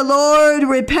 and the Lord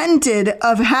repented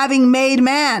of having made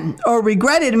man, or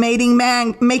regretted making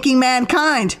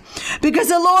mankind, because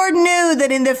the Lord knew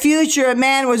that in the future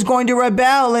man was going to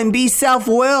rebel and be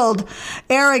self-willed,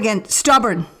 arrogant,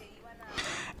 stubborn.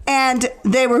 And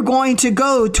they were going to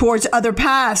go towards other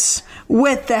paths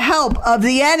with the help of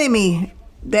the enemy,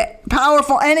 the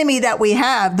powerful enemy that we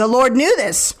have. The Lord knew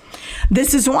this.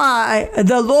 This is why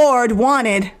the Lord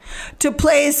wanted to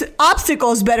place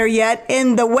obstacles, better yet,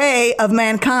 in the way of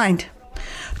mankind,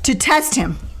 to test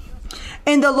him.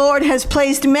 And the Lord has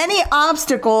placed many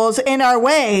obstacles in our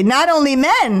way, not only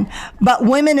men, but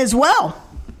women as well,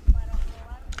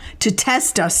 to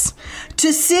test us,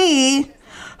 to see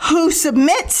who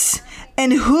submits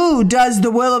and who does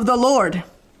the will of the Lord.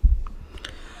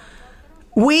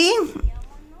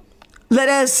 Let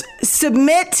us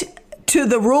submit to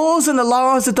the rules and the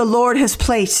laws that the Lord has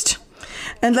placed.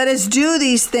 And let us do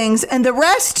these things. And the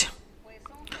rest,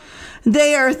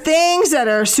 they are things that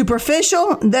are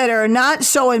superficial, that are not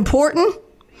so important.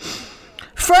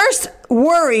 First,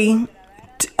 worry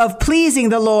of pleasing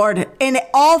the Lord in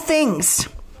all things,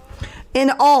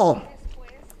 in all.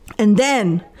 And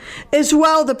then, as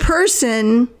well, the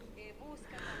person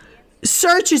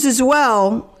searches as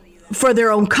well for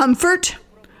their own comfort,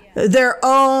 their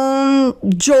own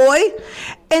joy,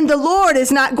 and the Lord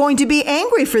is not going to be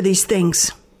angry for these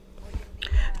things.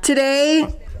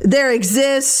 Today, there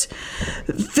exists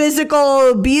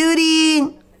physical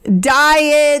beauty,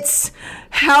 diets,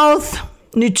 health,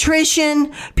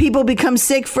 nutrition. People become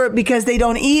sick because they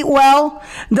don't eat well.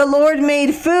 The Lord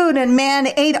made food and man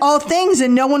ate all things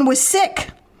and no one was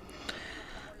sick.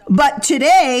 But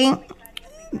today,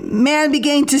 man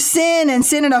began to sin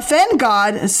and offend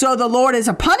God, so the Lord, as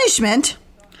a punishment,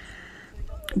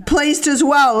 placed as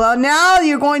well. Well, now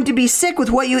you're going to be sick with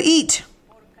what you eat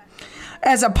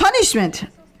as a punishment.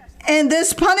 And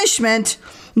this punishment,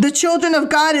 the children of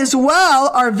God as well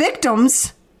are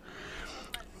victims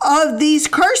of these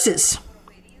curses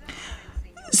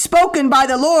spoken by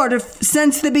the Lord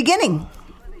since the beginning.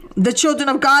 The children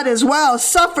of God as well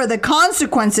suffer the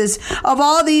consequences of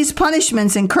all these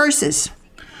punishments and curses.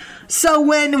 So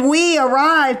when we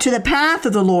arrive to the path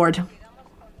of the Lord,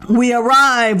 we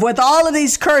arrive with all of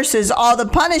these curses, all the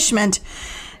punishment,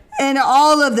 and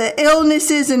all of the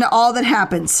illnesses and all that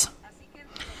happens.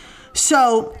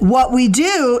 So what we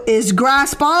do is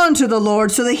grasp on to the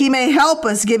Lord so that he may help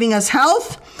us, giving us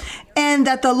health, and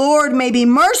that the Lord may be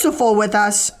merciful with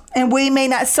us and we may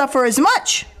not suffer as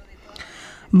much.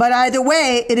 But either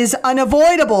way, it is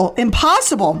unavoidable,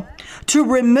 impossible to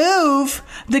remove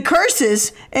the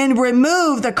curses and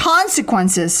remove the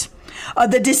consequences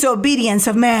of the disobedience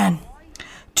of man.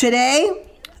 Today,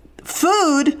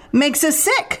 food makes us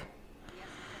sick.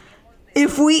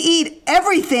 If we eat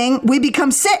everything, we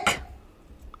become sick.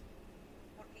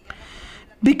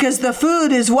 Because the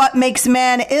food is what makes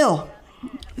man ill.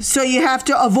 So you have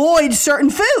to avoid certain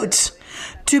foods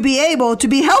to be able to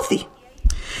be healthy.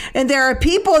 And there are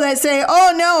people that say,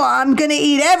 oh no, I'm going to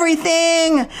eat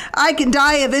everything. I can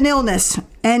die of an illness.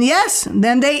 And yes,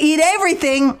 then they eat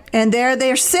everything and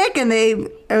they're sick and they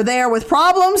are there with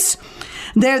problems.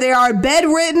 There they are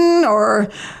bedridden or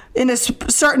in a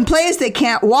certain place. They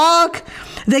can't walk.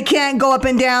 They can't go up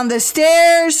and down the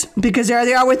stairs because there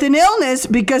they are with an illness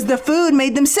because the food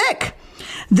made them sick.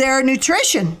 Their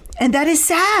nutrition. And that is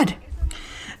sad.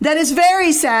 That is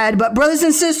very sad. But brothers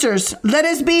and sisters, let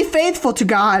us be faithful to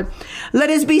God.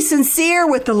 Let us be sincere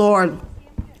with the Lord.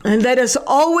 And let us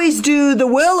always do the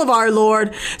will of our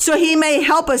Lord so he may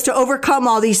help us to overcome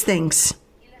all these things.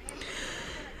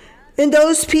 And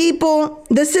those people,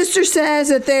 the sister says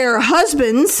that there are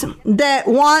husbands that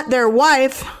want their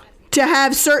wife to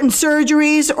have certain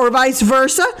surgeries or vice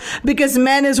versa, because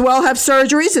men as well have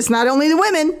surgeries. It's not only the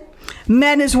women,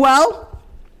 men as well.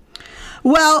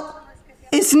 Well,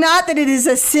 it's not that it is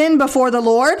a sin before the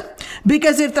Lord,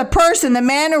 because if the person, the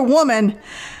man or woman,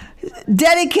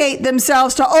 dedicate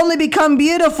themselves to only become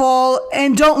beautiful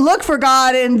and don't look for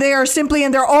God, and they are simply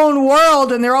in their own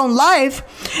world and their own life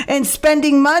and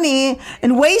spending money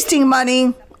and wasting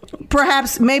money.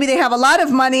 Perhaps maybe they have a lot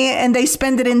of money and they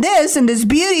spend it in this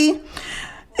beauty.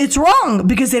 It's wrong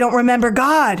because they don't remember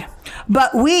God.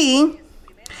 But we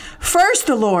first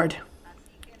the Lord.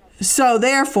 So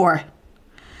therefore,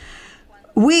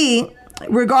 we,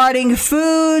 regarding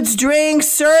foods, drinks,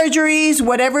 surgeries,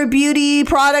 whatever beauty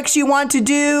products you want to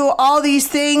do, all these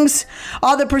things,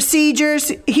 all the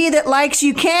procedures, he that likes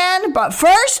you can, but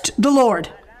first the Lord.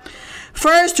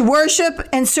 First worship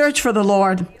and search for the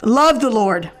Lord. Love the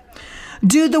Lord.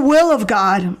 Do the will of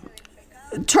God.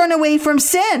 Turn away from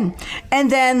sin.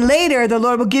 And then later the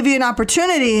Lord will give you an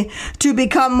opportunity to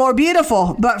become more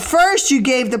beautiful. But first you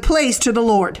gave the place to the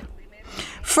Lord.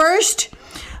 First,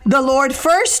 the Lord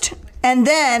first, and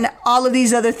then all of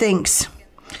these other things.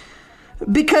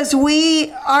 Because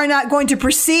we are not going to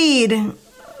proceed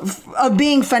of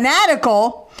being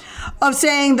fanatical, of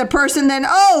saying the person then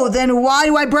why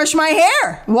do I brush my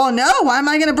hair? Well, no, why am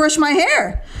I going to brush my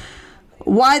hair?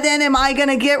 Why then am I going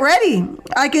to get ready?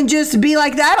 I can just be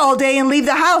like that all day and leave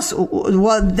the house.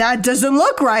 Well, that doesn't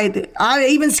look right. I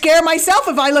even scare myself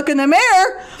if I look in the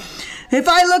mirror. If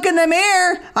I look in the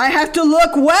mirror, I have to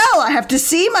look well. I have to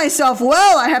see myself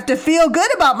well. I have to feel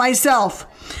good about myself.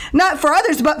 Not for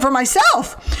others, but for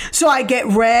myself. So I get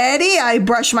ready. I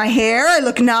brush my hair. I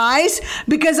look nice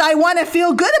because I want to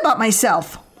feel good about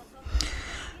myself.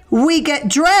 We get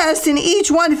dressed and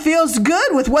each one feels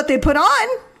good with what they put on.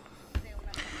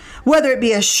 Whether it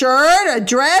be a shirt, a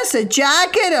dress, a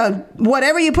jacket,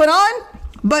 whatever you put on.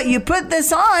 But you put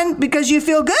this on because you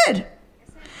feel good.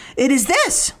 It is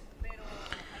this.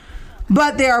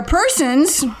 But there are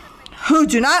persons who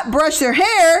do not brush their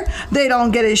hair. They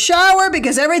don't get a shower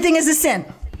because everything is a sin.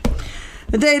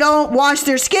 They don't wash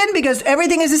their skin because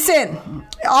everything is a sin.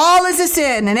 All is a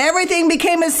sin, and everything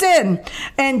became a sin.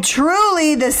 And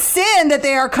truly the sin that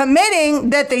they are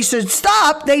committing that they should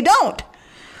stop, they don't.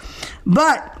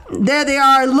 But there they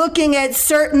are looking at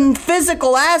certain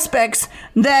physical aspects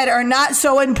that are not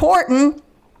so important,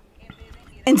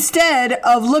 instead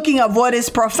of looking at what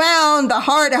is profound, the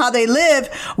heart, how they live,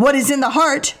 what is in the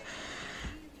heart.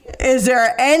 Is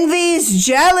there envies,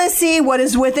 jealousy, what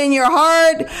is within your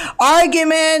heart,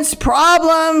 arguments,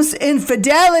 problems,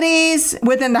 infidelities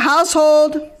within the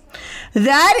household?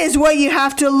 That is what you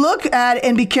have to look at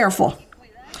and be careful.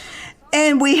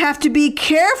 And we have to be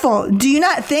careful. Do you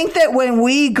not think that when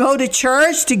we go to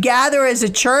church, to gather as a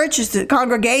church, as a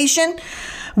congregation,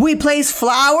 we place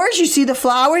flowers? You see the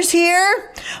flowers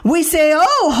here? We say,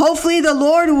 hopefully the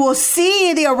Lord will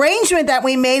see the arrangement that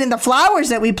we made and the flowers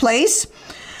that we place.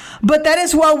 But that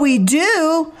is what we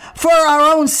do for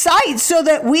our own sight so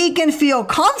that we can feel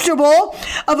comfortable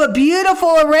of a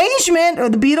beautiful arrangement or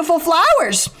the beautiful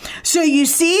flowers. So you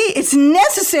see, it's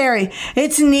necessary.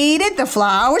 It's needed, the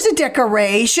flowers, the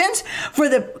decorations, for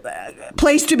the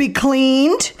place to be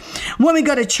cleaned. When we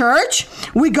go to church,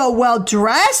 we go well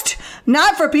dressed,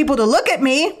 not for people to look at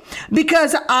me,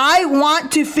 because I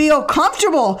want to feel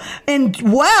comfortable and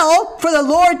well for the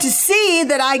Lord to see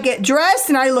that I get dressed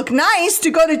and I look nice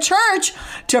to go to church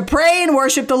to pray and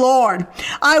worship the Lord.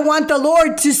 I want the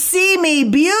Lord to see me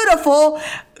beautiful,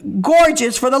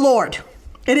 gorgeous for the Lord.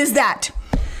 It is that.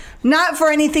 Not for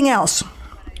anything else,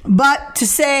 but to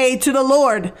say to the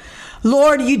Lord,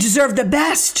 Lord, you deserve the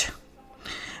best.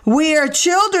 We are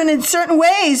children in certain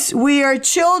ways. We are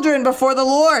children before the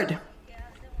Lord.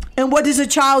 And what does a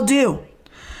child do?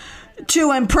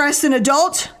 To impress an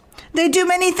adult, they do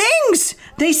many things.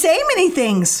 They say many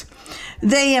things.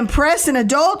 They impress an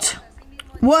adult.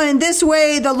 Well, in this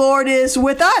way, the Lord is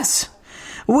with us.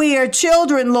 We are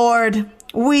children, Lord.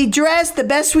 We dress the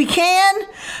best we can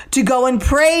to go and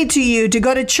pray to you, to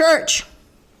go to church.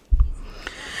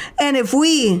 And if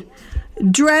we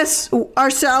dress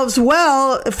ourselves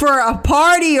well for a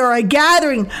party or a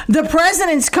gathering, the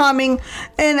president's coming,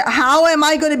 and how am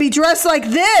I going to be dressed like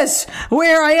this,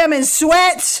 where I am in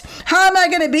sweats? How am I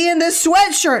going to be in this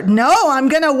sweatshirt? No, I'm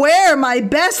going to wear my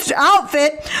best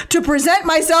outfit to present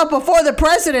myself before the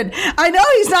president. I know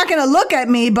he's not going to look at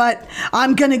me, but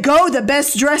I'm going to go the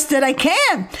best dressed that I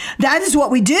can. That is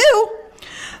what we do.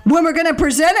 When we're going to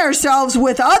present ourselves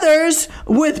with others,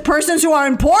 with persons who are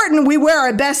important, we wear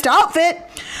our best outfit.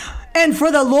 And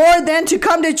for the Lord then to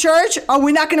come to church, are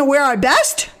we not going to wear our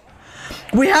best?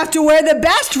 We have to wear the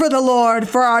best for the Lord,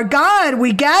 for our God.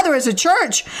 We gather as a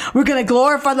church. We're going to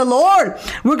glorify the Lord.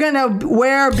 We're going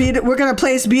to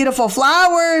place beautiful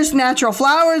flowers, natural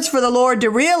flowers for the Lord to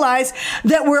realize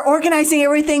that we're organizing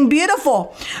everything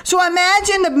beautiful. So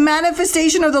imagine the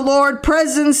manifestation of the Lord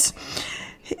presence.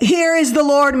 Here is the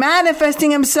Lord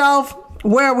manifesting himself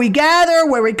where we gather,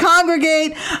 where we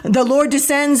congregate. The Lord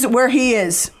descends where he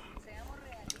is.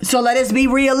 So let us be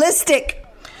realistic.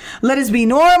 Let us be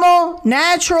normal,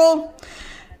 natural.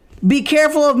 Be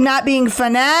careful of not being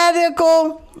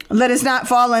fanatical. Let us not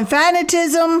fall in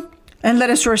fanatism. And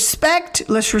let's respect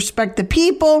the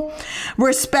people,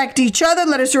 respect each other.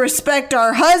 Let us respect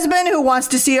our husband who wants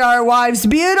to see our wives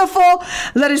beautiful.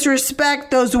 Let us respect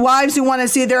those wives who want to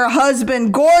see their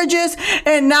husband gorgeous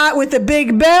and not with a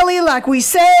big belly like we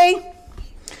say.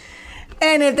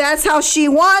 And if that's how she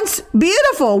wants,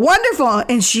 beautiful, wonderful.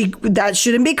 And that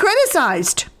shouldn't be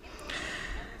criticized.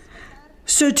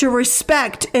 So to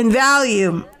respect and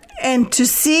value and to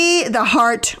see the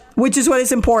heart, which is what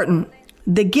is important.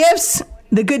 The gifts,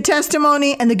 the good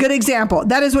testimony, and the good example.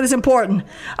 That is what is important.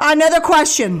 Another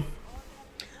question.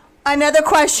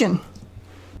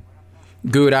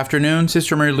 Good afternoon,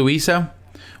 Sister Maria Luisa.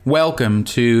 Welcome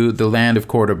to the land of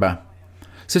Cordoba.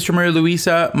 Sister Maria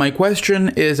Luisa, my question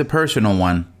is a personal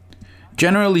one.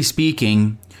 Generally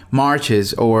speaking,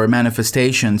 marches or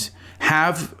manifestations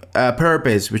have a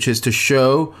purpose, which is to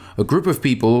show a group of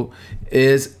people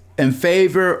is in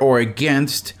favor or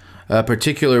against a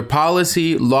particular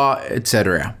policy, law,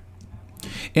 etc.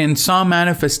 In some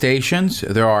manifestations,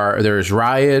 there is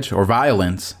riot or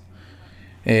violence.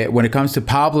 When it comes to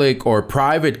public or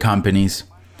private companies,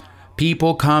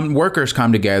 workers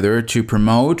come together to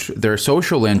promote their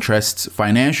social interests,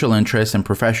 financial interests, and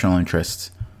professional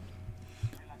interests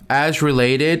as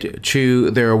related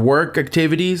to their work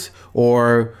activities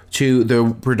or to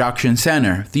the production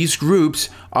center. These groups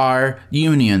are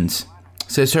unions.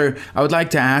 Sister, I would like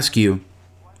to ask you,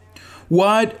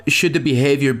 what should the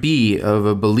behavior be of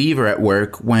a believer at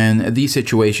work when these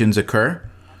situations occur?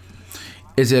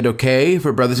 Is it okay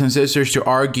for brothers and sisters to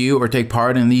argue or take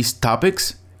part in these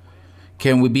topics?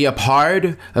 Can we be a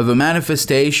part of a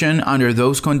manifestation under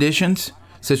those conditions?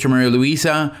 Sister Maria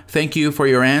Luisa, thank you for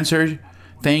your answer.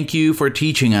 Thank you for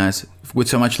teaching us with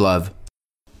so much love.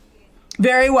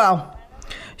 Very well.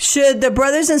 Should the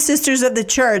brothers and sisters of the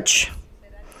church,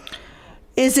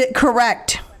 is it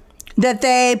correct that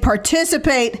they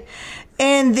participate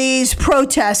in these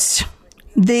protests,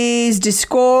 these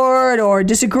discord or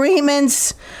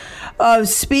disagreements of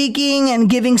speaking and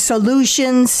giving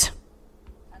solutions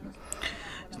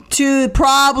to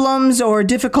problems or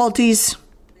difficulties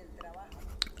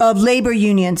of labor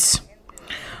unions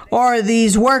or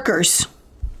these workers?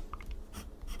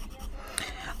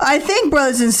 I think,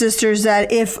 brothers and sisters,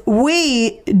 that if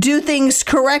we do things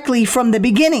correctly from the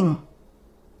beginning,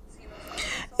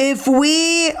 if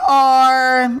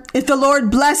the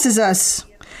Lord blesses us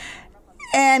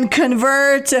and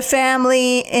converts a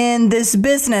family in this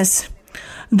business,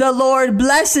 the Lord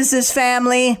blesses this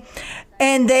family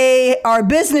and they are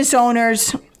business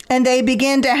owners and they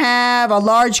begin to have a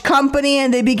large company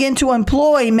and they begin to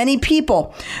employ many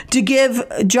people to give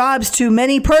jobs to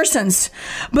many persons.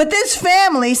 But this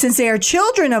family, since they are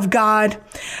children of God,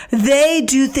 they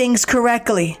do things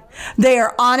correctly. They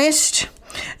are honest.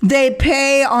 They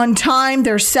pay on time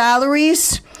their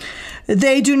salaries.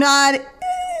 They do not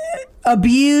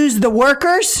abuse the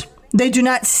workers. They do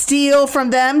not steal from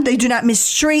them. They do not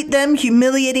mistreat them,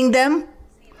 humiliating them.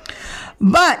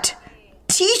 But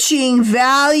teaching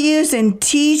values and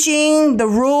teaching the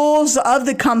rules of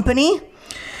the company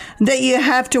that you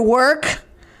have to work,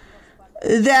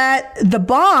 that the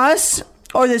boss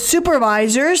or the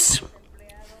supervisors,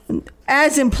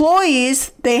 as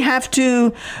employees, they have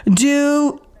to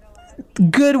do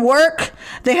good work.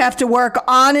 They have to work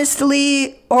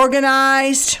honestly,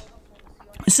 organized,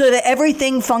 so that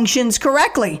everything functions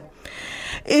correctly.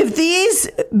 If these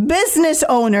business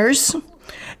owners,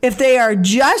 if they are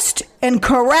just and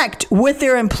correct with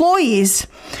their employees,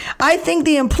 I think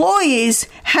the employees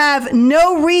have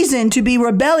no reason to be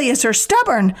rebellious or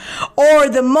stubborn, or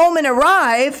the moment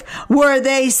arrive where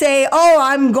they say, oh,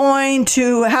 I'm going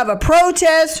to have a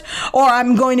protest or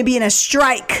I'm going to be in a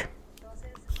strike.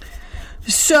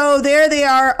 So there they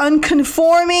are,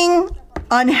 unconforming,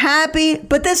 unhappy.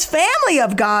 But this family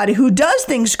of God who does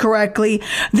things correctly,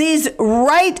 these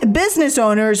right business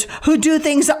owners who do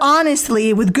things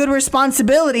honestly with good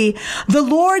responsibility, the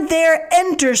Lord there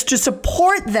enters to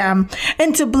support them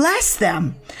and to bless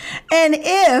them. And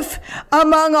if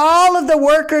among all of the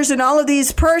workers and all of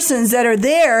these persons that are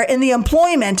there in the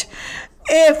employment,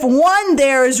 if one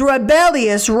there is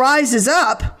rebellious, rises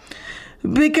up,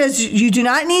 because you do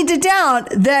not need to doubt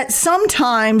that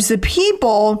sometimes the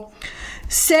people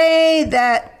say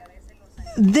that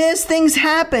these things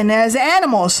happen as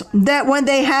animals, that when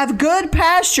they have good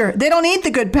pasture, they don't eat the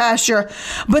good pasture,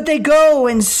 but they go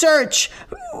and search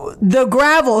the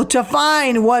gravel to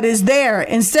find what is there.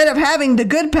 Instead of having the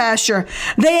good pasture,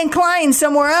 they incline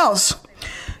somewhere else.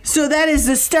 So that is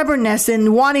the stubbornness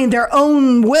in wanting their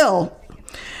own will.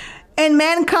 And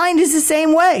mankind is the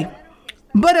same way.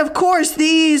 But of course,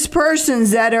 these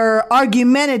persons that are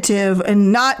argumentative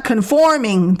and not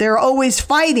conforming, they're always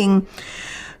fighting.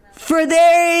 For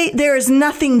there is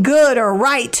nothing good or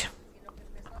right.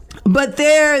 But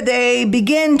there they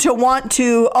begin to want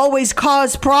to always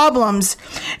cause problems.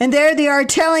 And there they are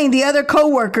telling the other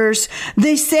co-workers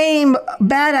the same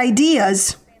bad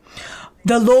ideas.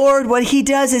 The Lord, what he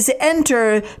does is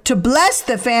enter to bless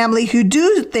the family who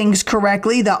do things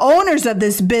correctly, the owners of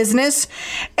this business.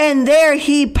 And there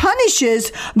he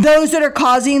punishes those that are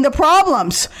causing the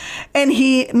problems. And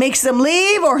he makes them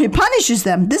leave or he punishes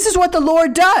them. This is what the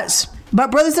Lord does. But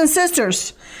brothers and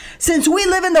sisters, since we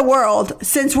live in the world,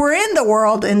 since we're in the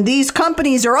world and these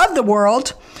companies are of the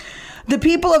world, the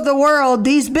people of the world,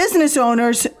 these business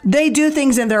owners, they do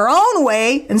things in their own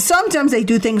way. And sometimes they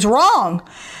do things wrong.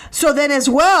 So then as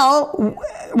well,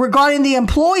 regarding the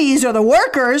employees or the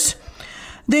workers,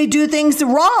 they do things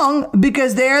wrong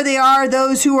because there they are,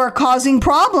 those who are causing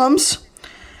problems.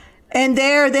 And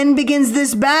there then begins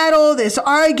this battle, this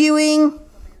arguing.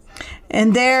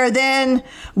 And there then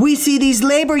we see these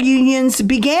labor unions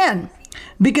began.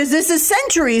 Because this is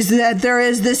centuries that there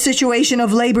is this situation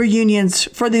of labor unions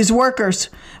for these workers,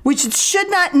 which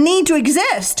should not need to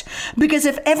exist. Because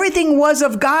if everything was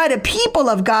of God, a people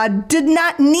of God did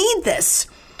not need this.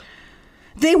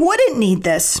 They wouldn't need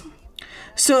this.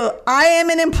 So I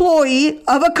am an employee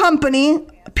of a company,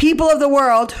 people of the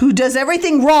world, who does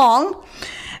everything wrong.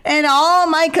 And all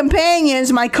my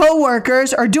companions, my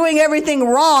co-workers, are doing everything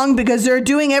wrong because they're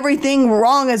doing everything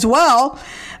wrong as well.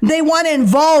 They want to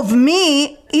involve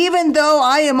me, even though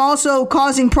I am also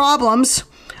causing problems.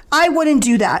 I wouldn't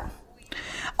do that.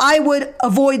 I would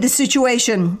avoid the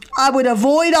situation. I would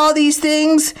avoid all these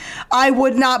things. I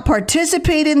would not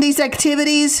participate in these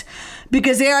activities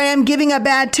because there I am giving a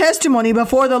bad testimony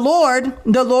before the Lord.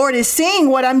 The Lord is seeing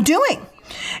what I'm doing.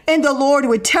 And the Lord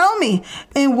would tell me,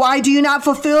 and why do you not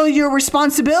fulfill your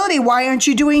responsibility? Why aren't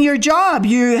you doing your job?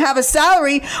 You have a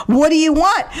salary. What do you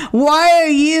want? Why are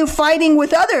you fighting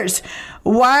with others?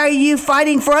 Why are you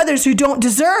fighting for others who don't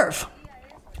deserve?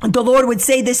 The Lord would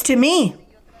say this to me.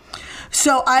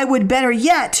 So I would better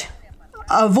yet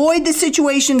avoid the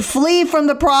situation, flee from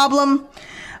the problem.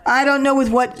 I don't know with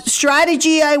what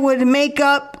strategy I would make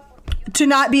up to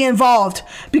not be involved,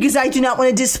 because I do not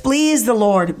want to displease the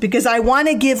Lord, because I want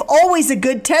to give always a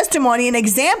good testimony, an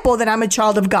example that I'm a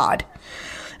child of God.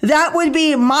 That would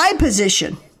be my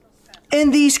position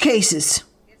in these cases.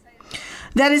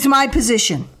 That is my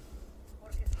position.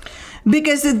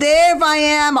 Because there if I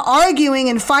am arguing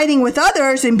and fighting with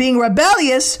others and being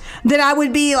rebellious, then I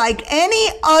would be like any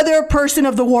other person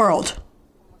of the world.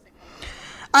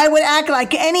 I would act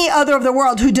like any other of the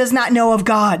world who does not know of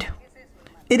God.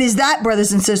 It is that,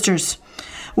 brothers and sisters.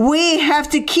 We have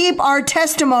to keep our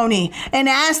testimony and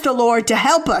ask the Lord to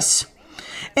help us.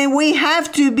 And we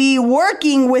have to be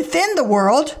working within the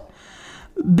world,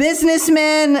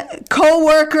 businessmen,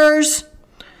 co-workers,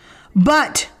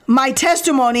 but my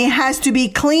testimony has to be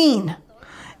clean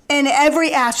in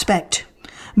every aspect,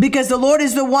 because the Lord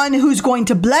is the one who's going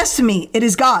to bless me. It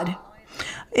is God.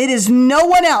 It is no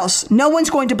one else. No one's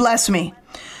going to bless me.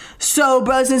 So,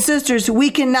 brothers and sisters,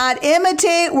 we cannot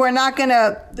imitate. We're not going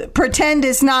to pretend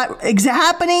it's not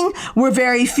happening. We're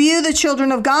very few, the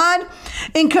children of God,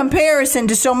 in comparison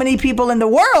to so many people in the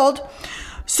world.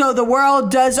 So the world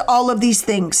does all of these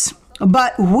things.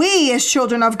 But we, as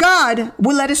children of God,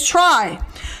 will let us try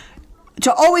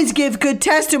to always give good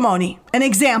testimony, an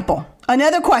example.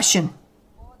 Another question.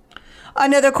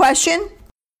 Another question?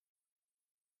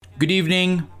 Good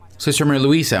evening, Sister Maria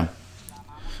Luisa.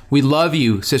 We love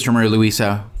you, Sister Maria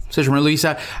Luisa. Sister Maria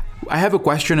Luisa, I have a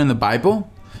question in the Bible.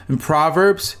 In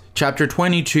Proverbs chapter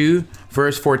 22,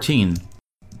 verse 14.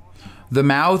 The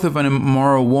mouth of an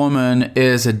immoral woman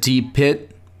is a deep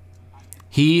pit.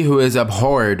 He who is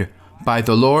abhorred by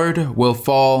the Lord will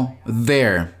fall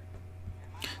there.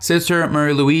 Sister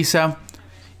Maria Luisa,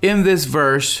 in this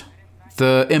verse,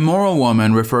 the immoral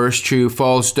woman refers to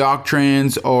false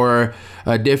doctrines or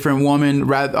a different woman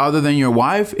rather other than your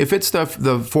wife. If it's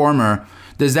the former,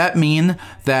 does that mean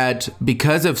that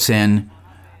because of sin,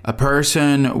 a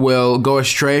person will go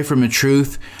astray from the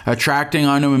truth, attracting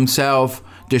unto himself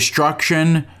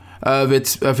destruction of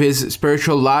his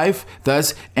spiritual life,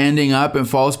 thus ending up in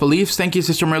false beliefs. Thank you,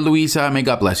 Sister Maria Luisa. May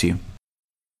God bless you.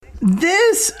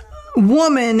 This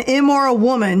woman, immoral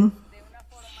woman,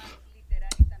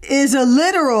 is a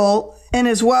literal and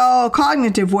as well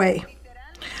cognitive way.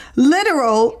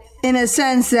 Literal in a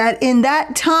sense that in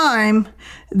that time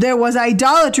there was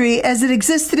idolatry as it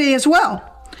exists today as well.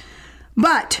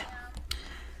 But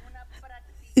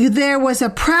there was a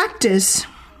practice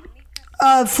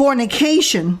of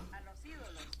fornication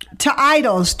to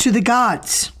idols, to the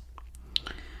gods.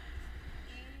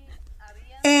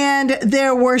 And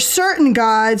there were certain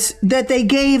gods that they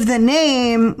gave the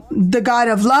name, the god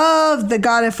of love, the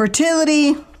god of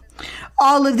fertility,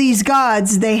 all of these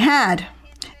gods they had.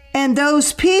 And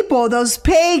those people, those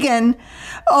pagan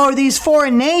or these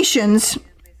foreign nations,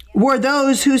 were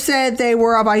those who said they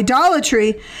were of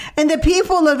idolatry, and the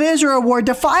people of Israel were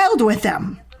defiled with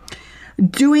them,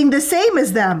 doing the same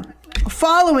as them,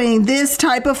 following this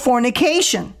type of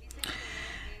fornication.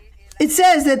 It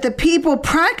says that the people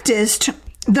practiced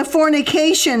the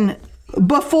fornication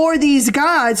before these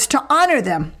gods to honor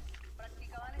them.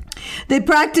 They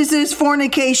practiced this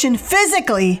fornication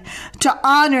physically to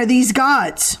honor these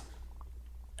gods.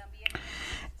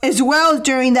 As well,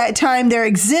 during that time there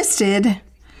existed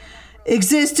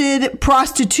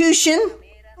prostitution,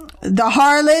 the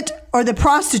harlot, or the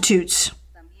prostitutes.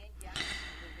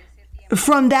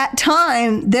 From that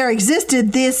time there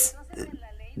existed these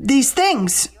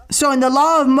things. So in the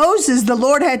law of Moses, the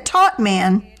Lord had taught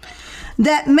man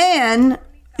that man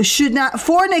should not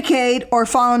fornicate or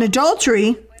fall in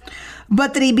adultery,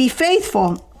 but that he be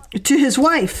faithful to his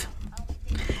wife.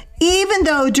 Even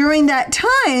though during that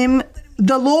time,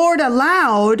 the Lord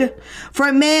allowed for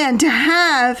a man to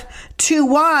have 2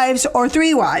 wives or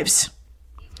 3 wives.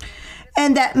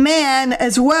 And that man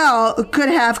as well could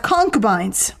have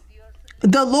concubines.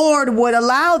 The Lord would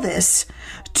allow this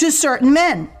to certain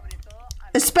men,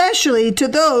 especially to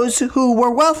those who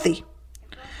were wealthy.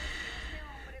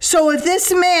 So if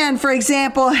this man, for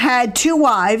example, had 2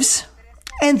 wives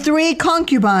and 3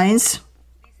 concubines,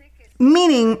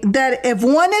 meaning that if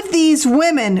one of these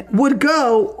women would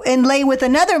go and lay with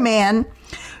another man,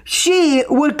 she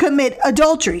would commit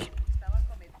adultery.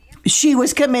 She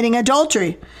was committing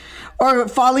adultery or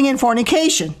falling in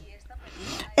fornication.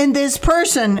 And this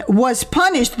person was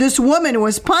punished, this woman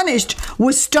was punished,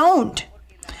 was stoned,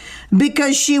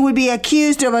 because she would be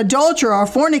accused of adulterer or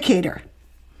fornicator.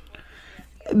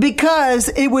 Because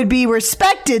it would be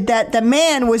respected that the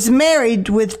man was married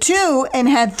with 2 and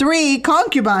had 3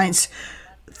 concubines,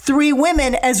 3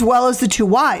 women as well as the 2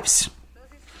 wives.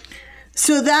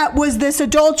 So that was this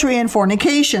adultery and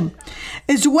fornication.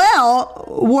 As well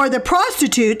were the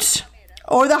prostitutes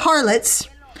or the harlots,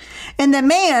 and the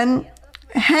man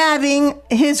having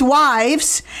his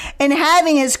wives and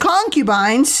having his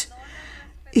concubines.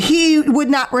 He would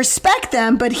not respect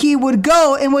them, but he would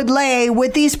go and would lay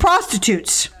with these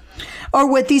prostitutes or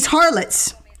with these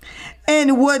harlots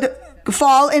and would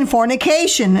fall in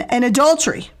fornication and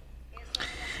adultery.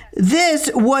 This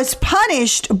was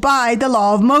punished by the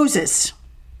law of Moses.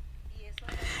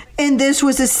 And this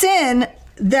was a sin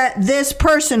that this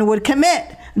person would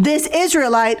commit, this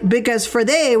Israelite, because for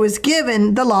they was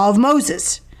given the law of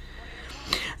Moses.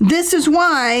 This is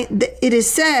why it is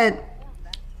said,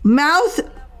 mouth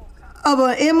of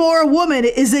an immoral woman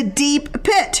is a deep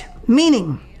pit,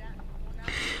 meaning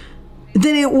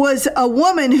that it was a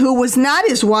woman who was not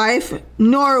his wife,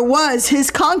 nor was his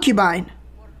concubine.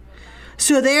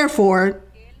 So therefore,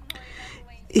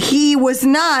 he was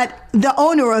not the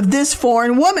owner of this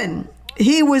foreign woman.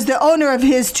 He was the owner of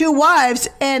his 2 wives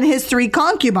and his 3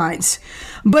 concubines.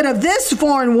 But of this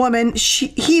foreign woman,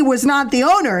 he was not the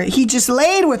owner. He just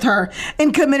laid with her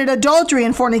and committed adultery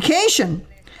and fornication,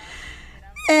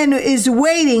 and is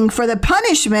waiting for the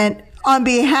punishment on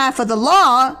behalf of the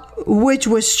law, which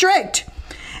was strict.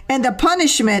 And the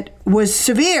punishment was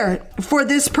severe for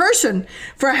this person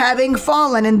for having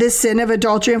fallen in this sin of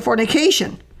adultery and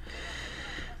fornication.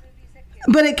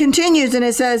 But it continues and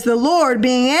it says, the Lord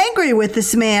being angry with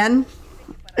this man,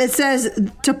 it says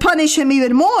to punish him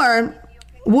even more,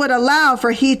 would allow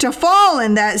for he to fall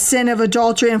in that sin of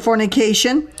adultery and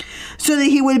fornication, so that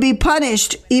he would be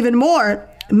punished even more,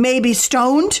 maybe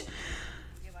stoned,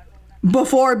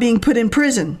 before being put in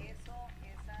prison.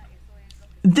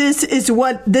 This is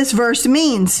what this verse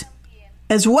means.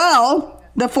 As well,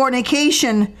 the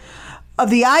fornication of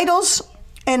the idols,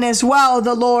 and as well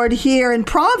the Lord here in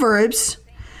Proverbs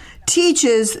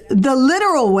teaches the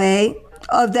literal way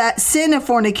of that sin of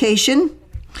fornication,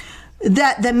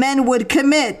 that the men would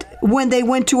commit when they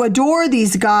went to adore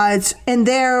these gods, and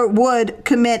there would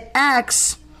commit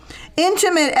acts,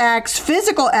 intimate acts,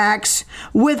 physical acts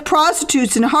with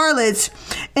prostitutes and harlots,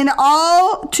 and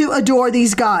all to adore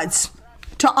these gods,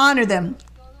 to honor them.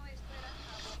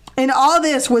 And all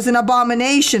this was an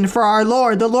abomination for our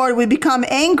Lord. The Lord would become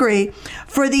angry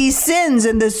for these sins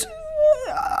and this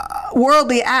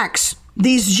worldly acts,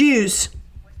 these Jews,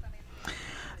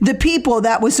 the people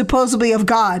that was supposedly of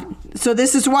God. So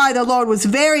this is why the Lord was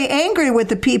very angry with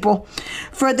the people,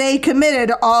 for they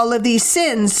committed all of these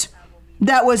sins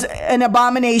that was an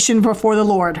abomination before the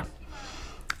Lord.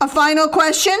 A final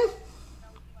question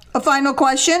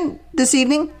this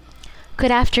evening.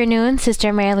 Good afternoon,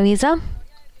 Sister Mary Louisa.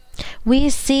 We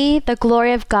see the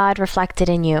glory of God reflected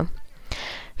in you.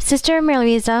 Sister Mary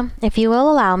Louisa, if you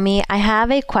will allow me, I have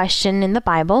a question in the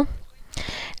Bible,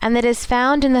 and it is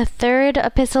found in the 3rd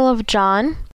epistle of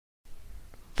John,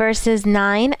 verses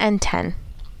 9 and 10.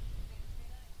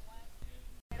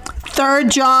 3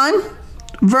 John,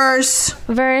 verse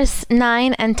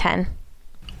 9 and 10.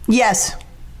 Yes.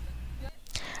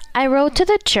 I wrote to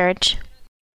the church,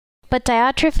 but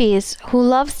Diotrephes, who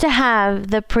loves to have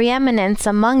the preeminence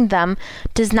among them,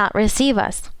 does not receive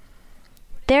us.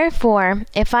 Therefore,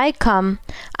 if I come,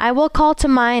 I will call to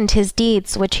mind his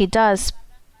deeds which he does,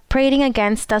 prating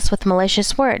against us with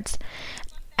malicious words.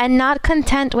 And not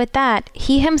content with that,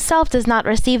 he himself does not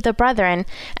receive the brethren,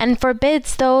 and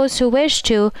forbids those who wish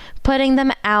to, putting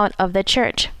them out of the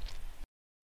church.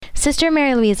 Sister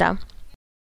Mary Louisa,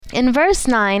 in verse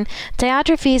 9,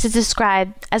 Diotrephes is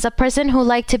described as a person who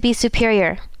liked to be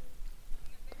superior.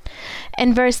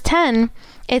 In verse 10,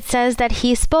 it says that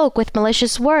he spoke with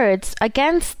malicious words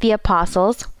against the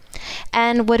apostles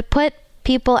and would put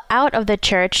people out of the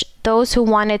church, those who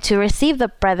wanted to receive the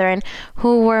brethren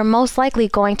who were most likely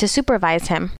going to supervise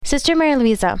him. Sister Mary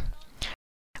Louisa,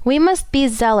 we must be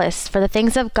zealous for the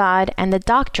things of God and the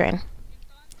doctrine.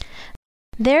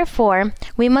 Therefore,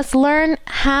 we must learn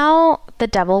how the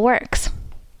devil works.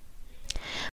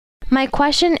 My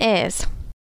question is,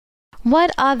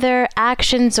 what other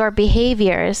actions or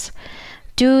behaviors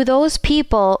do those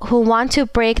people who want to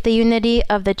break the unity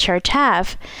of the church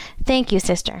have? Thank you,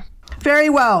 Sister. Very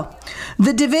well.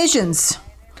 The divisions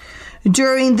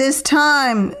during this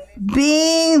time,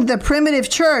 being the primitive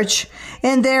church,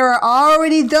 and there are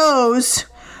already those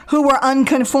who were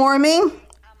unconforming,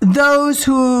 those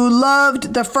who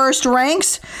loved the first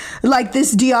ranks, like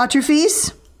this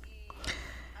Diotrephes.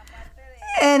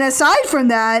 And aside from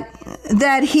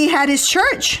that he had his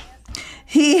church.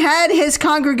 He had his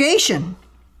congregation.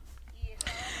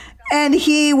 And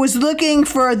he was looking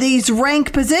for these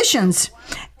rank positions.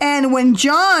 And when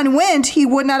John went, he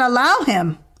would not allow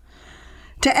him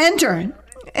to enter.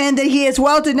 And that he as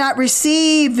well did not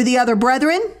receive the other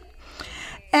brethren.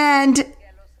 And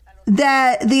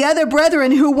that the other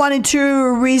brethren who wanted to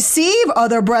receive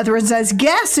other brethren as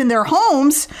guests in their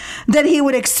homes, that he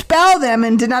would expel them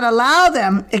and did not allow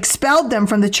them, expelled them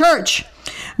from the church.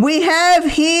 We have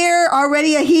here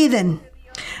already a heathen.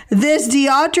 This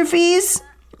Diotrephes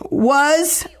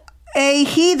was a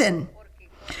heathen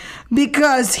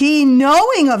because he,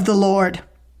 knowing of the Lord,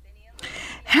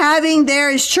 having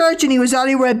there his church, and he was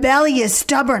already rebellious,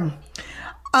 stubborn,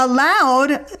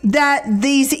 allowed that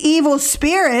these evil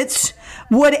spirits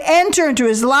would enter into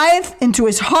his life, into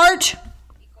his heart,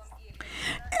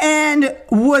 and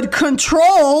would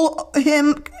control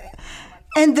him.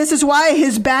 And this is why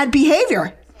his bad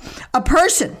behavior, a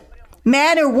person,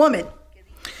 man or woman,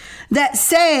 that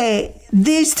say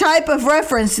these type of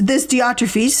reference, this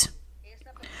Diotrephes,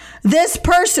 this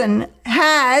person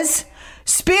has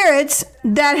spirits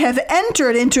that have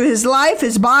entered into his life,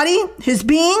 his body, his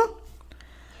being.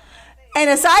 And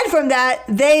aside from that,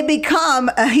 they become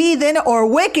a heathen or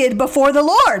wicked before the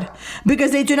Lord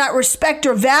because they do not respect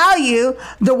or value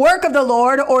the work of the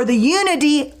Lord or the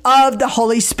unity of the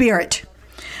Holy Spirit.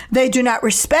 They do not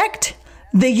respect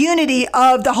the unity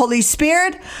of the Holy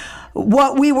Spirit,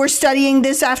 what we were studying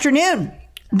this afternoon,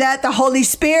 that the Holy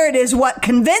Spirit is what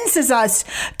convinces us,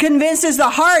 convinces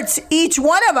the hearts, each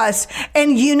one of us,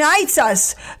 and unites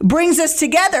us, brings us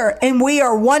together, and we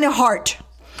are one heart.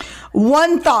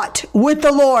 One thought with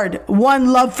the Lord,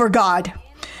 one love for God.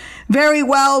 Very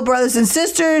well, brothers and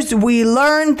sisters, we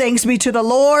learn. Thanks be to the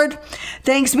Lord.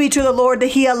 Thanks be to the Lord that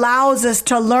he allows us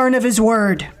to learn of his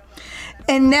word.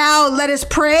 And now let us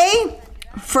pray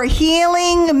for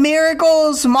healing,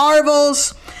 miracles,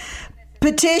 marvels,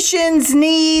 petitions,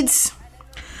 needs,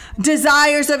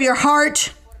 desires of your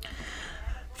heart,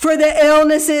 for the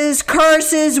illnesses,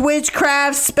 curses,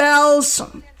 witchcraft, spells,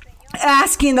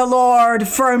 asking the Lord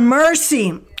for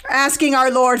mercy asking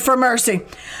our Lord for mercy.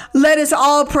 Let us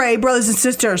all pray, brothers and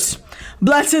sisters.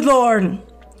 Blessed Lord,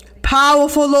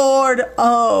 powerful Lord,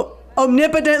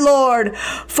 omnipotent Lord,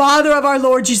 Father of our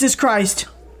Lord Jesus Christ,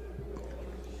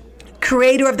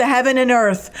 Creator of the heaven and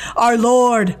earth, our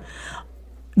Lord,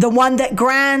 the one that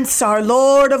grants, our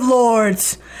Lord of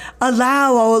Lords.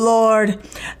 Allow, O Lord,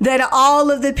 that all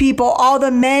of the people, all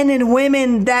the men and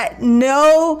women that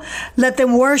know, let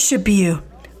them worship you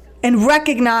and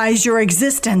recognize your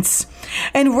existence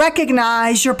and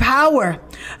recognize your power,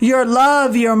 your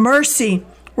love, your mercy.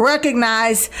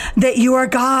 Recognize that you are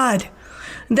God,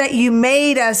 that you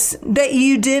made us, that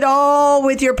you did all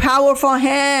with your powerful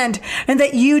hand, and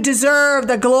that you deserve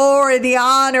the glory, the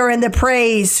honor, and the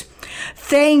praise.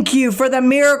 Thank you for the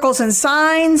miracles and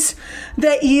signs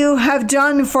that you have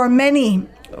done for many.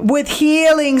 With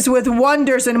healings, with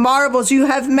wonders and marvels, you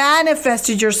have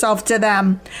manifested yourself to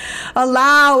them.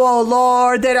 Allow, O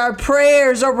Lord, that our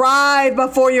prayers arrive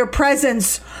before your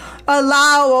presence.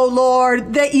 Allow, O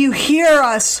Lord, that you hear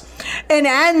us and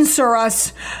answer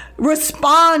us.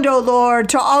 Respond, O Lord,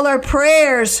 to all our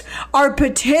prayers, our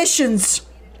petitions,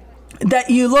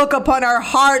 that you look upon our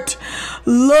heart,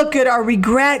 look at our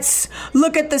regrets,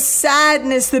 look at the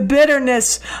sadness, the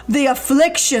bitterness, the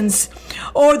afflictions,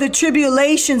 or the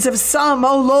tribulations of some,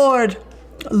 O Lord.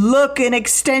 Look and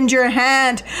extend your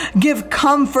hand. Give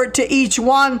comfort to each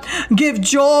one. Give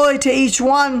joy to each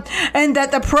one. And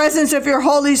that the presence of your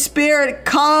Holy Spirit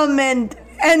come and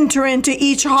enter into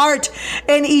each heart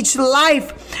and each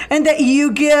life. And that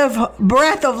you give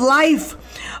breath of life.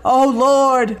 Oh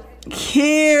Lord,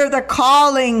 hear the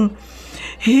calling.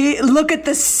 Look at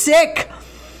the sick,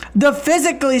 the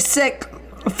physically sick,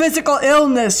 physical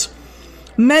illness,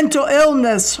 mental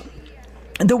illness,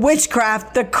 the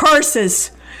witchcraft, the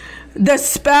curses, the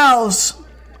spells.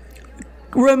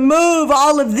 Remove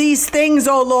all of these things,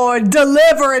 O Lord.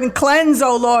 Deliver and cleanse,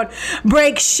 O Lord.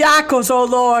 Break shackles, O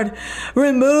Lord.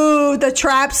 Remove the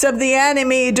traps of the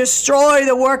enemy. Destroy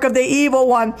the work of the evil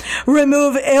one.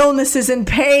 Remove illnesses and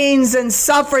pains and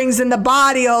sufferings in the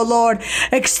body, O Lord.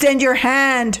 Extend your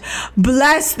hand.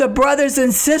 Bless the brothers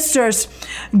and sisters.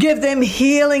 Give them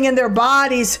healing in their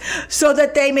bodies so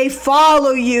that they may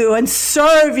follow you and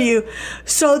serve you,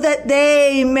 so that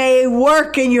they may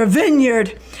work in your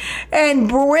vineyard and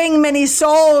bring many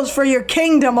souls for your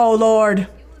kingdom, O Lord.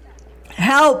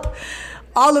 Help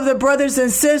all of the brothers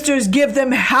and sisters. Give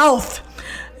them health.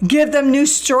 Give them new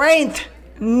strength,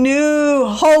 new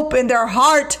hope in their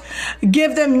heart.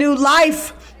 Give them new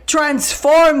life.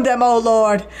 Transform them, O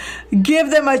Lord. Give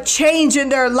them a change in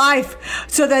their life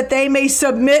so that they may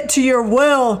submit to your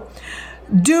will.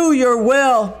 Do your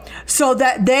will so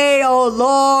that they, O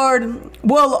Lord,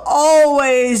 will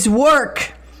always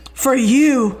work for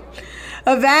you.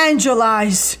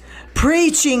 Evangelize,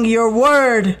 preaching your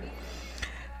word.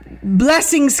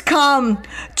 Blessings come,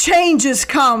 changes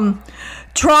come,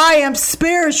 triumph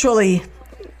spiritually.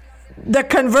 The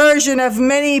conversion of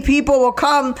many people will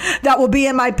come that will be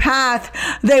in my path.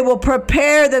 They will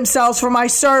prepare themselves for my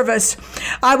service.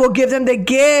 I will give them the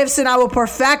gifts and I will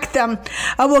perfect them.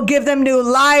 I will give them new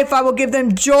life. I will give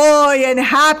them joy and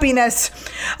happiness.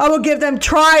 I will give them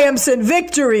triumphs and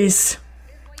victories.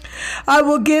 I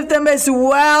will give them as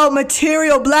well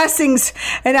material blessings,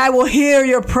 and I will hear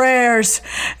your prayers,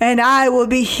 and I will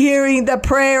be hearing the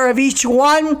prayer of each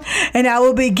one, and I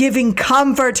will be giving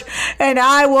comfort, and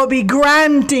I will be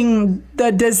granting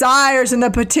the desires and the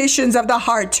petitions of the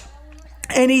heart.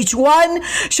 And each one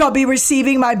shall be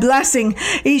receiving my blessing.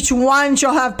 Each one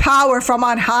shall have power from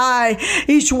on high.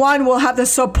 Each one will have the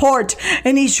support,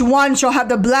 and each one shall have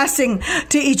the blessing.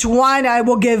 To each one I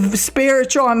will give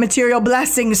spiritual and material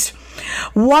blessings.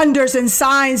 Wonders and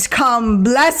signs come,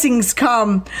 blessings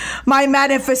come, my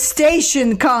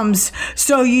manifestation comes.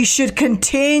 So you should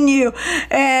continue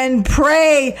and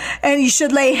pray, and you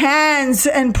should lay hands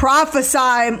and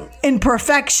prophesy in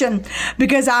perfection,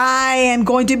 because I am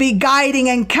going to be guiding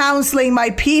and counseling my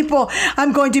people.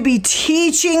 I'm going to be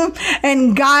teaching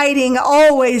and guiding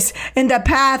always in the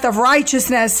path of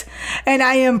righteousness. And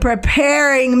I am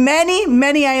preparing many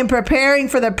I am preparing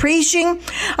for the preaching.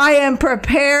 I am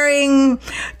preparing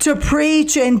to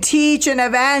preach and teach and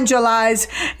evangelize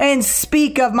and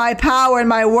speak of my power and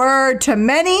my word to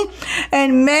many,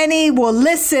 and many will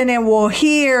listen and will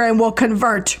hear and will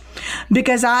convert.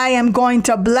 Because I am going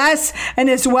to bless, and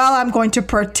as well I'm going to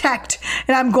protect,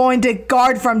 and I'm going to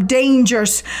guard from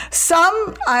dangers.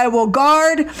 Some I will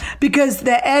guard because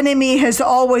the enemy has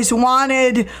always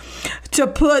wanted to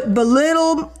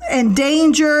belittle and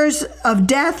dangers of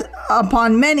death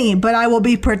upon many, but I will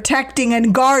be protecting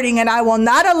and guarding, and I will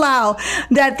not allow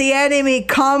that the enemy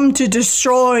come to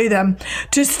destroy them,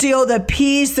 to steal the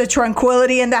peace, the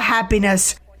tranquility, and the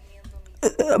happiness.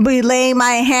 We lay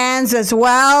my hands as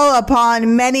well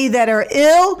upon many that are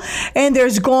ill, and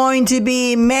there's going to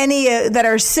be many that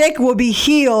are sick will be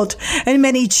healed, and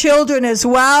many children as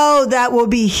well that will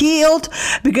be healed,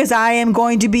 because I am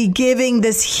going to be giving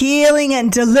this healing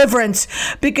and deliverance,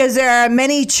 because there are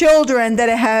many children that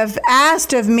have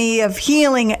asked of me of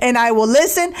healing, and I will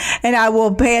listen and I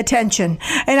will pay attention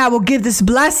and I will give this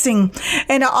blessing,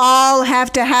 and all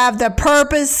have to have the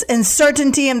purpose and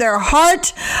certainty in their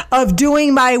heart of doing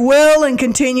my will and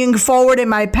continuing forward in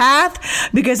my path,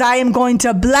 because I am going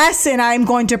to bless and I am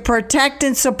going to protect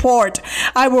and support.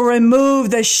 I will remove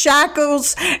the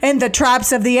shackles and the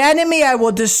traps of the enemy. I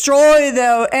will destroy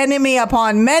the enemy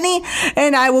upon many,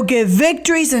 and I will give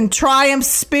victories and triumphs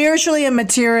spiritually and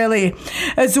materially.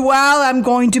 As well, I'm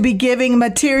going to be giving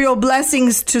material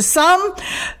blessings to some,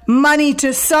 money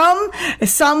to some.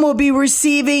 Some will be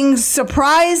receiving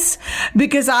surprise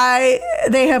because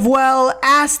they have well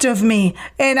asked of me,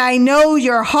 and I know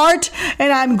your heart,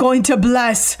 and I'm going to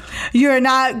bless. You're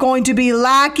not going to be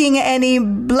lacking any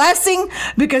blessing,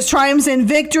 because triumphs and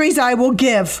victories I will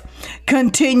give.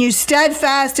 Continue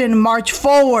steadfast and march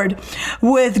forward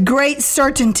with great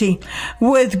certainty,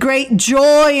 with great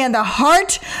joy in the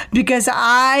heart, because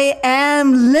I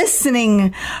am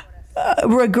listening.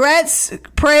 Regrets,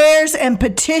 prayers, and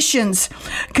petitions.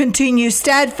 Continue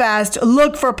steadfast.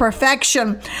 Look for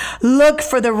perfection. Look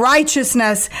for the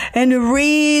righteousness, and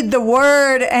read the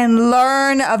word and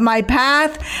learn of my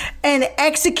path and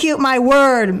execute my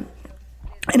word.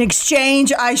 In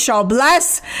exchange, I shall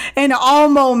bless in all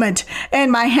moment,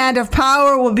 and my hand of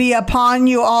power will be upon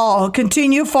you all.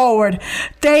 Continue forward.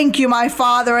 Thank you, my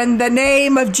Father, in the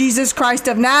name of Jesus Christ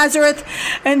of Nazareth,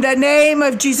 in the name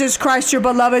of Jesus Christ, your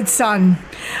beloved Son.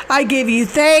 I give you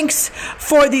thanks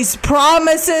for these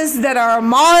promises that are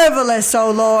marvelous,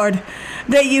 O Lord,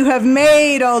 that you have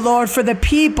made, O Lord, for the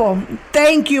people.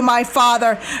 Thank you, my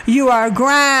Father. You are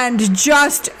grand,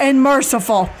 just, and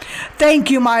merciful. Thank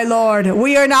you, my Lord.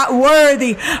 We are not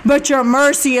worthy, but your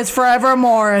mercy is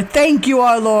forevermore. Thank you,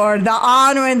 O Lord. The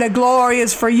honor and the glory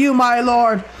is for you, my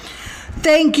Lord.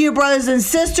 Thank you, brothers and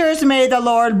sisters. May the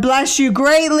Lord bless you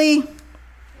greatly.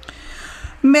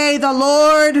 May the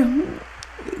Lord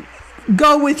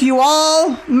go with you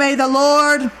all. May the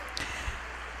Lord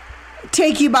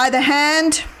take you by the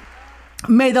hand.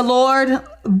 May the Lord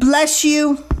bless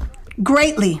you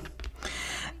greatly,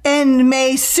 and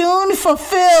may soon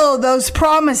fulfill those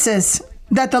promises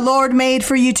that the Lord made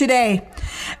for you today.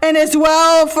 And as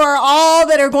well for all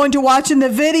that are going to watch in the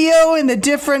video in the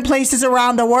different places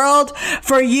around the world,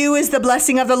 for you is the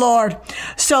blessing of the Lord.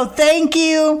 So thank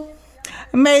you.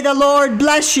 May the Lord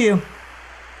bless you.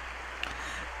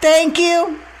 Thank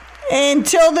you.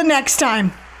 Until the next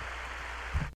time.